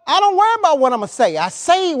what? I don't worry about what I'm going to say. I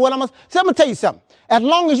say what I'm going to say. I'm going to tell you something. As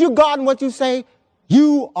long as you're guarding what you say,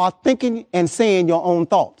 you are thinking and saying your own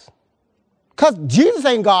thoughts. Because Jesus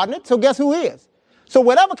ain't guarding it, so guess who is? So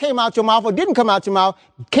whatever came out your mouth or didn't come out your mouth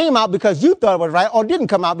came out because you thought it was right or didn't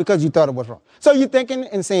come out because you thought it was wrong. So you're thinking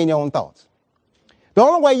and saying your own thoughts. The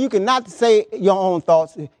only way you can not say your own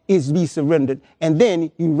thoughts is to be surrendered. And then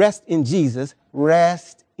you rest in Jesus.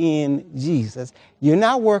 Rest in Jesus. You're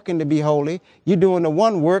not working to be holy. You're doing the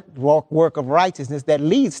one work of righteousness that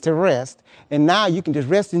leads to rest. And now you can just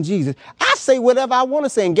rest in Jesus. I say whatever I want to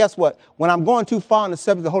say. And guess what? When I'm going too far in the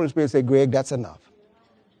subject, the Holy Spirit say, Greg, that's enough.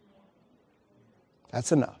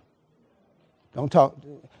 That's enough. Don't talk.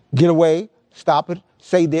 Get away. Stop it.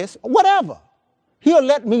 Say this. Whatever. He'll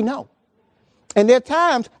let me know. And there are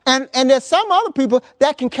times, and there's some other people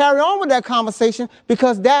that can carry on with that conversation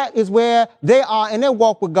because that is where they are in their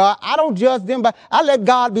walk with God. I don't judge them, but I let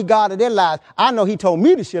God be God of their lives. I know he told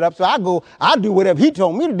me to shut up, so I do whatever he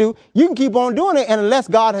told me to do. You can keep on doing it, and unless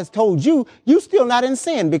God has told you, you're still not in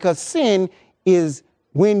sin, because sin is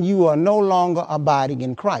when you are no longer abiding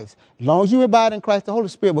in Christ. As long as you abide in Christ, the Holy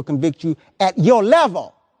Spirit will convict you at your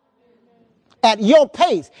level, at your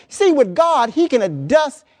pace. See, with God, he can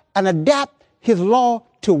adjust and adapt his law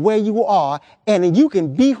to where you are, and you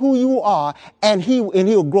can be who you are, and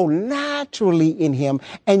he'll grow naturally in him,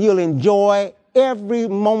 and you'll enjoy every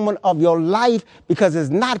moment of your life because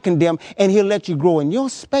it's not condemned, and he'll let you grow in your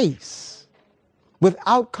space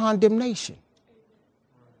without condemnation.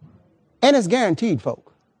 And it's guaranteed,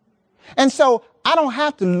 folk. And so I don't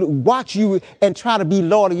have to watch you and try to be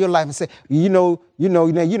Lord of your life and say, you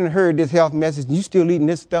done heard this health message, and you still eating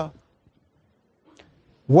this stuff.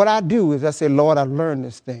 What I do is I say, Lord, I've learned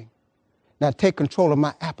this thing. Now take control of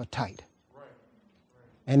my appetite.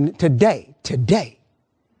 And today,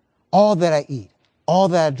 all that I eat, all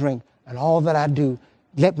that I drink, and all that I do,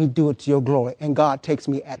 let me do it to your glory. And God takes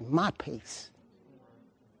me at my pace.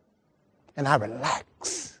 And I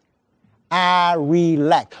relax. Well,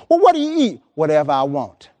 what do you eat? Whatever I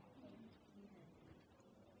want.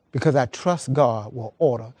 Because I trust God will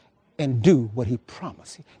order and do what he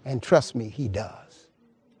promised. And trust me, he does.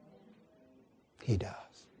 He does.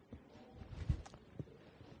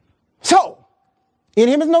 In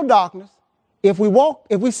him is no darkness. If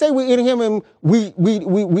we say we're in him and we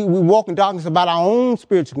walk in darkness about our own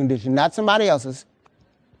spiritual condition, not somebody else's,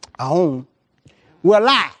 our own, we're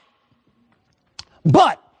lying.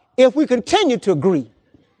 But if we continue to agree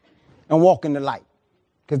and walk in the light,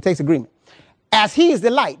 because it takes agreement, as he is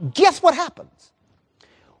the light, guess what happens?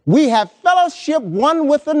 We have fellowship one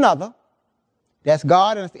with another. That's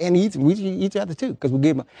God and each other too, because we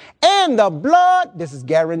give him. And the blood, this is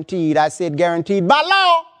guaranteed. I said guaranteed by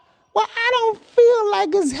law. Well, I don't feel like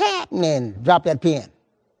it's happening. Drop that pen.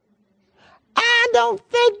 I don't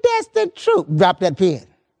think that's the truth. Drop that pen.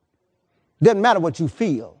 Doesn't matter what you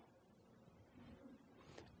feel.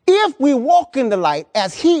 If we walk in the light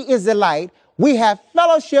as he is the light, we have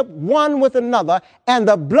fellowship one with another, and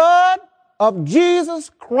the blood of Jesus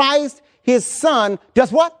Christ, his son,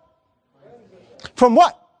 does what? From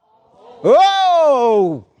what?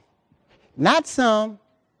 Oh, not some.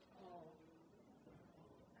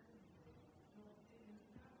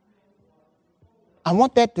 I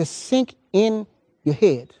want that to sink in your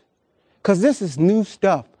head, because this is new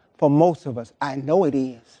stuff for most of us. I know it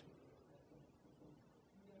is.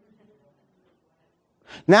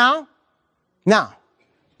 Now,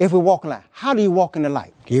 if we walk in the light, how do you walk in the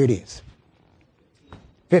light? Here it is.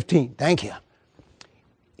 15, thank you.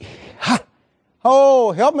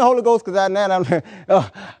 Oh, help me, Holy Ghost, because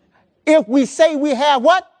if we say we have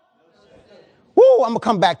what? Woo, I'm going to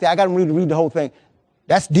come back there. I got to read the whole thing.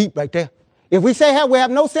 That's deep right there. If we say we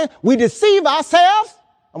have no sin, we deceive ourselves.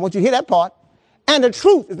 I want you to hear that part. And the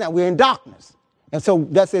truth is that we're in darkness. And so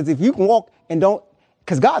that says if you can walk and don't,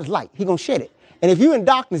 because God is light, he's going to shed it. And if you're in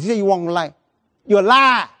darkness, you say you walk in the light, you're a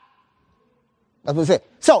lie. That's what it said.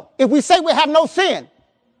 So if we say we have no sin,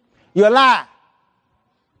 you're a lie.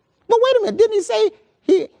 But wait a minute, didn't he say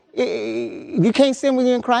you can't sin when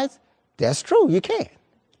you're in Christ? That's true, you can.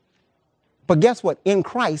 But guess what? In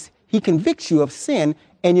Christ, he convicts you of sin,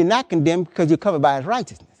 and you're not condemned because you're covered by his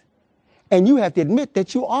righteousness. And you have to admit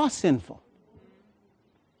that you are sinful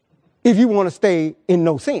if you want to stay in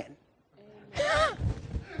no sin.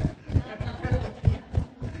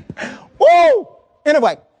 Woo!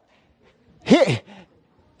 Anyway, here's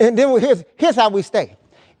how we stay.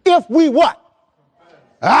 If we what?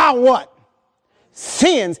 What?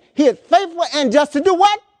 Sins, he is faithful and just to do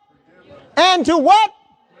what? And to what?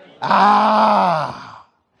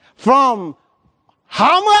 From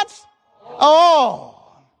how much?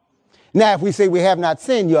 Oh. Now, if we say we have not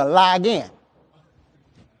sinned, you're a lie again.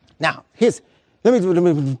 Now, let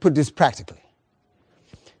me put this practically.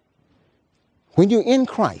 When you're in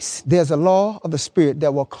Christ, there's a law of the Spirit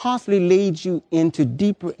that will constantly lead you into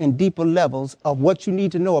deeper and deeper levels of what you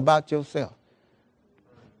need to know about yourself.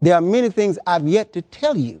 There are many things I've yet to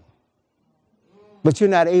tell you, but you're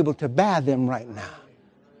not able to bear them right now.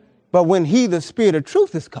 But when he, the Spirit of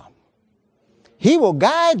truth, has come, he will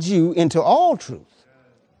guide you into all truth.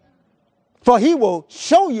 For he will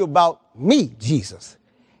show you about me, Jesus,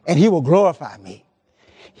 and he will glorify me.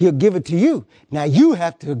 He'll give it to you. Now you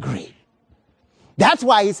have to agree. That's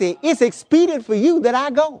why he said, it's expedient for you that I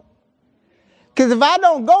go. Because if I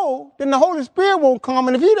don't go, then the Holy Spirit won't come.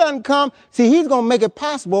 And if he doesn't come, see, he's going to make it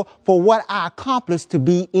possible for what I accomplished to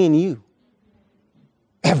be in you.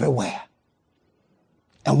 Everywhere.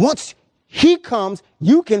 And once he comes,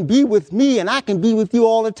 you can be with me and I can be with you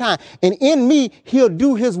all the time. And in me, he'll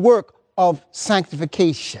do his work of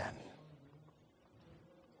sanctification.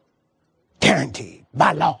 Guaranteed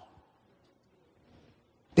by law.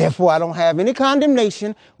 Therefore, I don't have any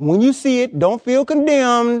condemnation. When you see it, don't feel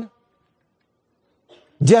condemned.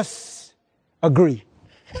 Just agree.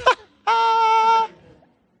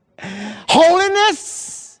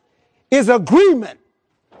 Holiness is agreement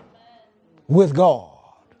with God.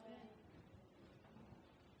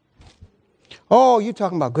 Oh, you're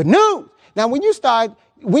talking about good news. Now, when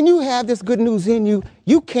you have this good news in you,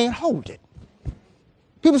 you can't hold it.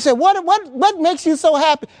 People say, what makes you so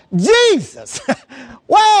happy? Jesus.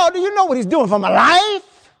 Well, do you know what he's doing for my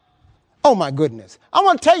life? Oh, my goodness. I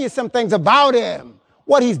want to tell you some things about him,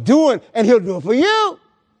 what he's doing, and he'll do it for you.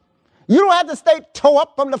 You don't have to stay toe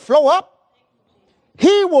up from the floor up.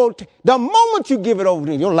 He will, the moment you give it over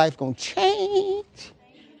to him, your life's going to change.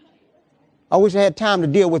 I wish I had time to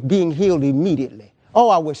deal with being healed immediately. Oh,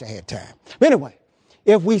 I wish I had time. But anyway,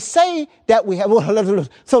 if we say that we have,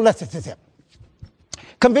 so let's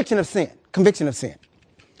conviction of sin. Conviction of sin.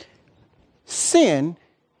 Sin,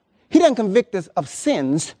 he doesn't convict us of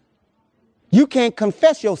sins. You can't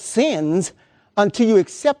confess your sins until you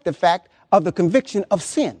accept the fact of the conviction of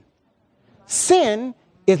sin. Sin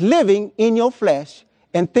is living in your flesh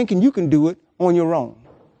and thinking you can do it on your own.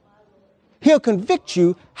 He'll convict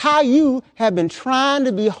you how you have been trying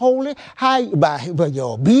to be holy, by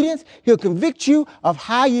your obedience. He'll convict you of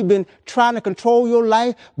how you've been trying to control your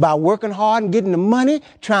life by working hard and getting the money,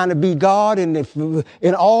 trying to be God in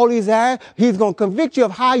all these areas. He's going to convict you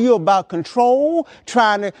of how you're about control,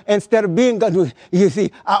 trying to, instead of being God. You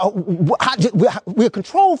see, we're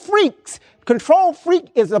control freaks. Control freak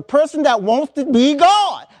is a person that wants to be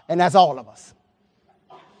God, and that's all of us.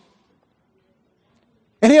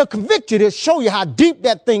 And he'll convict you to show you how deep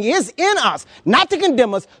that thing is in us, not to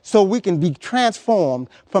condemn us, so we can be transformed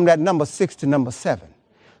from that number 6 to number 7.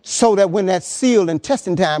 So that when that seal and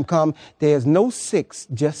testing time comes, there's no 6,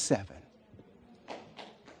 just 7.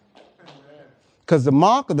 Because the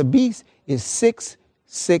mark of the beast is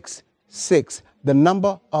 666, the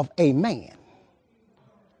number of a man.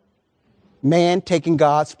 Man taking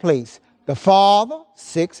God's place. The Father,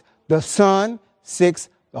 6, the Son, 6,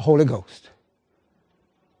 the Holy Ghost.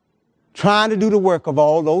 Trying to do the work of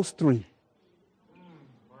all those 3.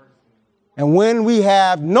 And when we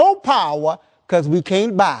have no power, because we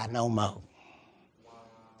can't buy no more,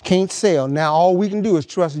 can't sell, now all we can do is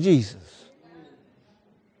trust Jesus.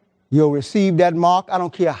 You'll receive that mark. I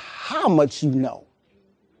don't care how much you know.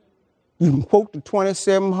 You can quote the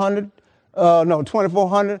 2700,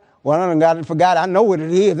 2400. Well, I done got it, forgot. I know what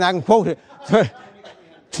it is, and I can quote it.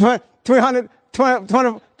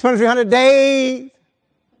 2300 days.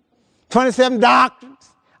 27 doctrines.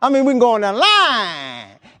 I mean, we can go on that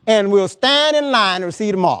line and we'll stand in line to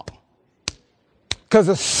receive the mark. Because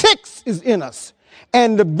the 6 is in us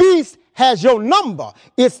and the beast has your number.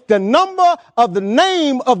 It's the number of the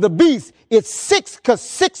name of the beast. It's 6 because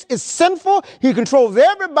 6 is sinful. He controls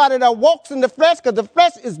everybody that walks in the flesh because the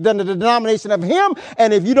flesh is the denomination of him.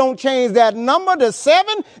 And if you don't change that number to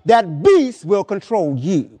 7, that beast will control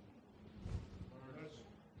you.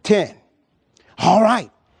 10. All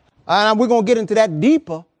right. And we're going to get into that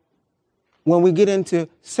deeper when we get into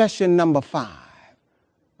session number 5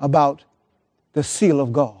 about the seal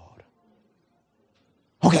of God.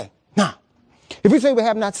 Okay, now, if we say we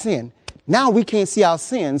have not sinned, now we can't see our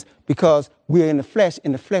sins because we're in the flesh,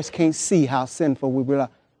 and the flesh can't see how sinful we really are.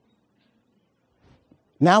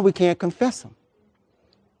 Now we can't confess them.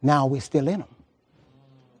 Now we're still in them.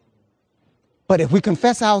 But if we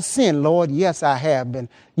confess our sin, Lord, yes, I have been.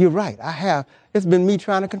 You're right, I have. It's been me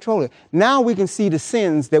trying to control it. Now we can see the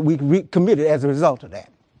sins that we committed as a result of that.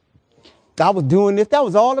 I was doing this. That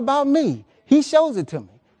was all about me. He shows it to me.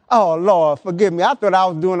 Oh, Lord, forgive me. I thought I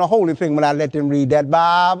was doing a holy thing when I let them read that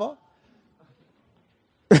Bible.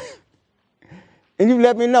 And you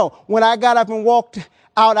let me know. When I got up and walked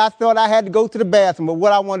out, I thought I had to go to the bathroom. But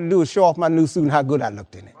what I wanted to do was show off my new suit and how good I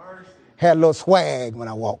looked in it. Mercy. Had a little swag when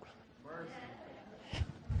I walked.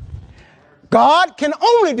 God can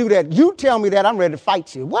only do that. You tell me that, I'm ready to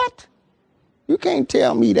fight you. What? You can't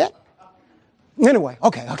tell me that. Anyway,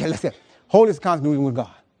 okay, let's see. Holiness continuity with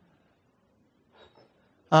God.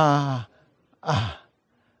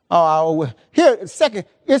 Here, second,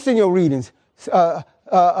 it's in your readings.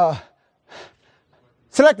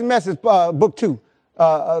 Selected Message, book 2,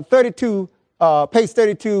 32, page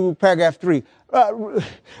 32, paragraph 3.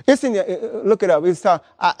 It's in your, look it up. It's I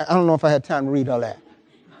don't know if I had time to read all that.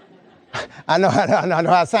 I know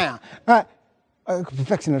how I sound.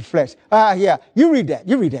 Perfection of the flesh. Yeah, you read that.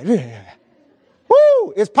 Read that.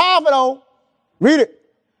 Woo! It's powerful, though. Read it.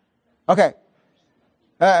 Okay.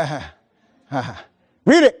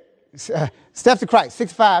 Read it. Steps to Christ,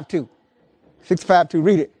 652. 652,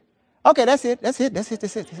 read it. Okay, that's it.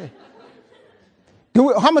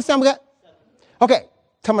 How much time we got? Okay,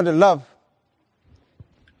 tell me the love.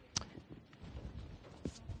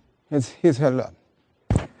 Here's her love.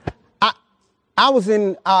 I was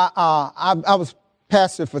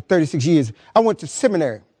pastor for 36 years. I went to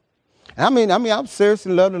seminary. I mean, I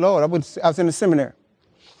seriously love the Lord. I was in the seminary.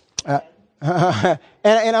 And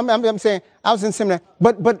I'm saying I was in seminary,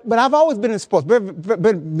 but I've always been in sports,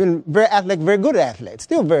 been very athletic, very good athlete,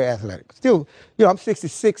 still very athletic. Still, I'm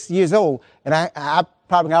 66 years old, and I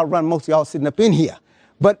probably outrun most of y'all sitting up in here.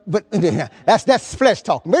 But that's flesh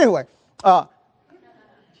talk. But anyway, I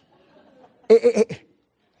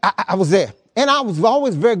was there. And I was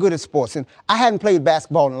always very good at sports. And I hadn't played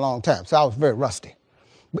basketball in a long time, so I was very rusty.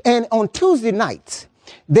 And on Tuesday nights,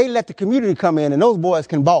 they let the community come in, and those boys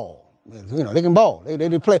can ball. They can ball.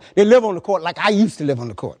 They play. They live on the court like I used to live on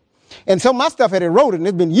the court. And so my stuff had eroded, and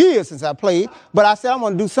it's been years since I played. But I said, I'm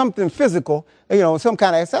going to do something physical, some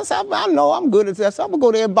kind of exercise. I know I'm good at that, so I'm going to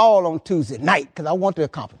go there and ball on Tuesday night because I want the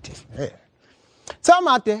competition. Yeah. So I'm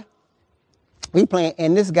out there. We playing,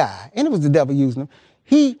 and this guy, and it was the devil using him,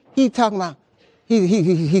 he talking about,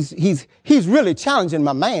 he's really challenging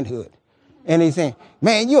my manhood. And he's saying,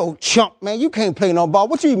 man, you old chump, man, you can't play no ball.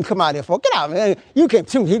 What you even come out here for? Get out, man. You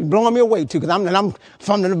can't. He's blowing me away, too, because I'm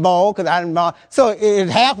fumbling the ball. So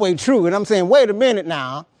it's halfway true. And I'm saying, wait a minute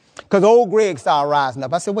now, because old Greg started rising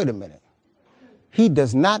up. I said, wait a minute. He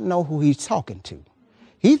does not know who he's talking to.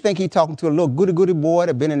 He think he's talking to a little goody-goody boy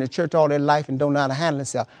that been in the church all their life and don't know how to handle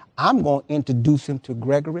himself. I'm going to introduce him to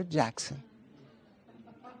Gregory Jackson.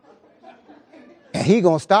 And he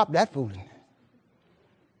going to stop that foolishness.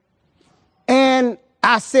 And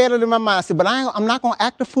I said it in my mind, I said, but I'm not going to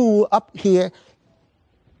act a fool up here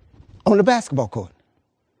on the basketball court,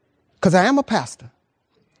 because I am a pastor.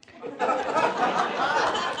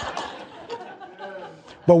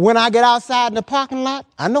 But when I get outside in the parking lot,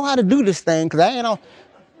 I know how to do this thing, because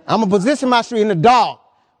I'm going to position myself in the dark.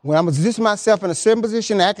 When I'm going to position myself in a certain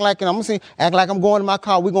position, act like I'm going to my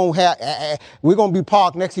car, we're going to be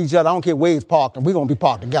parked next to each other. I don't care where it's parked, and we're going to be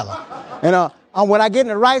parked together. And when I get in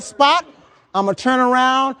the right spot, I'm going to turn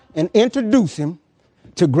around and introduce him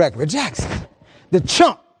to Gregory Jackson, the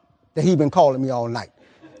chump that he's been calling me all night,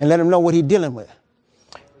 and let him know what he's dealing with.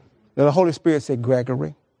 Then the Holy Spirit said,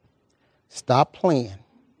 Gregory, stop playing,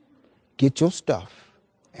 get your stuff,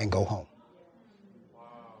 and go home.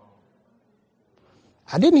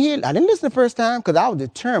 I didn't listen the first time because I was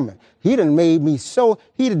determined. He done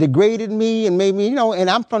degraded me and made me, and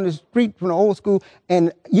I'm from the street, from the old school,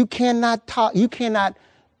 and you cannot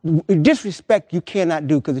disrespect you cannot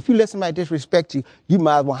do, because if you let somebody disrespect you, you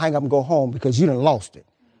might as well hang up and go home because you done lost it.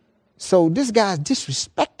 So this guy's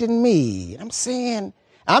disrespecting me. I'm saying,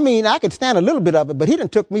 I could stand a little bit of it, but he done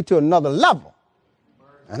took me to another level.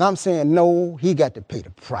 And I'm saying, no, he got to pay the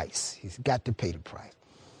price. He's got to pay the price.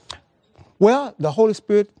 Well, the Holy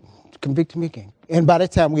Spirit convicted me again. And by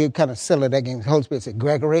that time, we had kind of settled that game. The Holy Spirit said,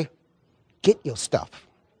 Gregory, get your stuff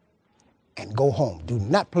and go home. Do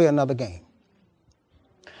not play another game.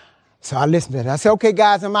 So I listened to it. I said, okay,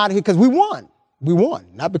 guys, I'm out of here, because we won. We won.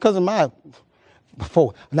 Not because of we won.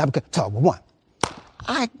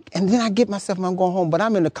 And then I get myself, I'm going home, but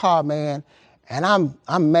I'm in the car, man, and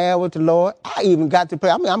I'm mad with the Lord. I even got to pray.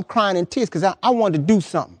 I'm crying in tears because I wanted to do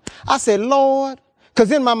something. I said, Lord,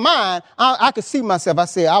 because in my mind, I could see myself. I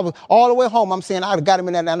said, I was all the way home. I'm saying, I'd have got him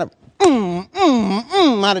in that. I'd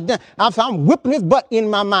have done. I'm whipping his butt in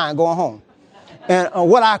my mind going home. And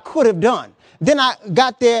what I could have done. Then I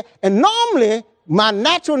got there, and normally my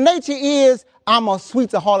natural nature is I'm a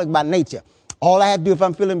sweetsaholic by nature. All I have to do if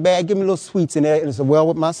I'm feeling bad, give me a little sweets in there, and it's well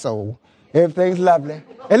with my soul. Everything's lovely.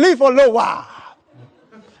 At least for a little while.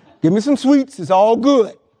 Give me some sweets, it's all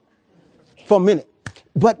good. For a minute.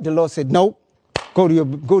 But the Lord said, nope, go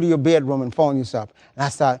to your bedroom and phone yourself.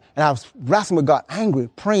 And I was wrestling with God, angry,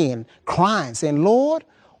 praying, crying, saying, Lord,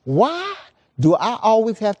 why do I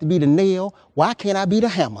always have to be the nail? Why can't I be the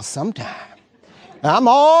hammer sometime? I'm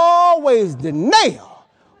always the nail.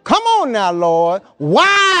 Come on now, Lord.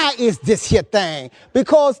 Why is this here thing?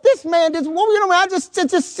 Because this man, come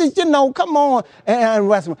on.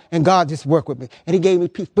 And God just worked with me. And he gave me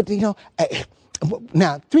peace. But,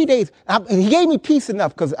 now 3 days, and he gave me peace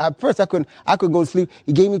enough, because at first I couldn't go to sleep.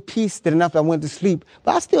 He gave me peace that enough I went to sleep.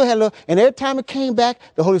 But I still had a little, and every time it came back,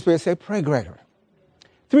 the Holy Spirit said, pray, Gregory.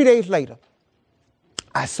 3 days later,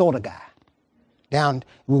 I saw the guy.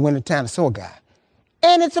 We went to town and saw a guy.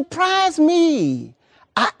 And it surprised me.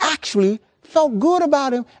 I actually felt good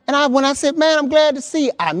about him. And when I said, man, I'm glad to see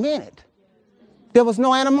you, I meant it. There was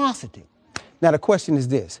no animosity. Now, the question is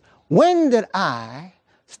this. When did I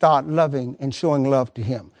start loving and showing love to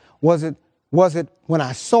him? Was it when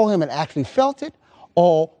I saw him and actually felt it?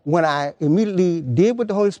 Or when I immediately did what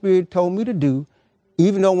the Holy Spirit told me to do,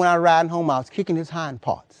 even though when I was riding home, I was kicking his hind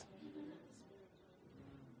parts?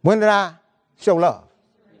 When did I show love?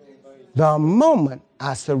 The moment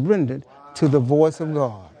I surrendered to the voice of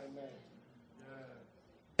God.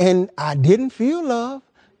 And I didn't feel love,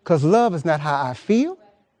 because love is not how I feel.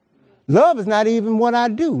 Love is not even what I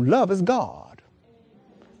do. Love is God.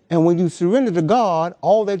 And when you surrender to God,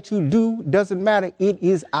 all that you do doesn't matter. It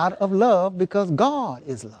is out of love, because God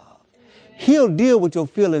is love. He'll deal with your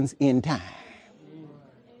feelings in time.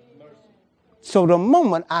 So the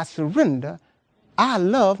moment I surrender, I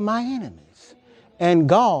love my enemies. And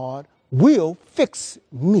God will fix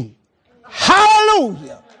me.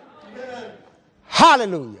 Hallelujah.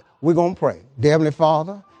 Hallelujah. We're going to pray. Dear Heavenly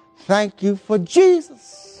Father, thank you for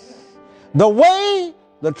Jesus, the way,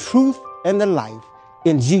 the truth, and the life.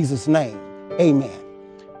 In Jesus' name, amen.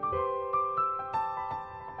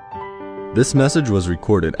 This message was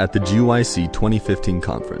recorded at the GYC 2015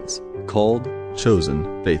 conference called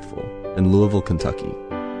Chosen Faithful in Louisville, Kentucky.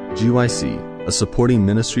 GYC, a supporting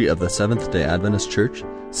ministry of the Seventh-day Adventist Church,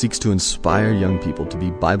 seeks to inspire young people to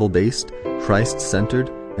be Bible-based, Christ-centered,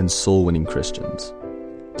 and soul-winning Christians.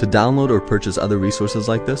 To download or purchase other resources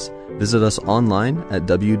like this, visit us online at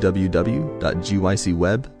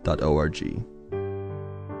www.gycweb.org.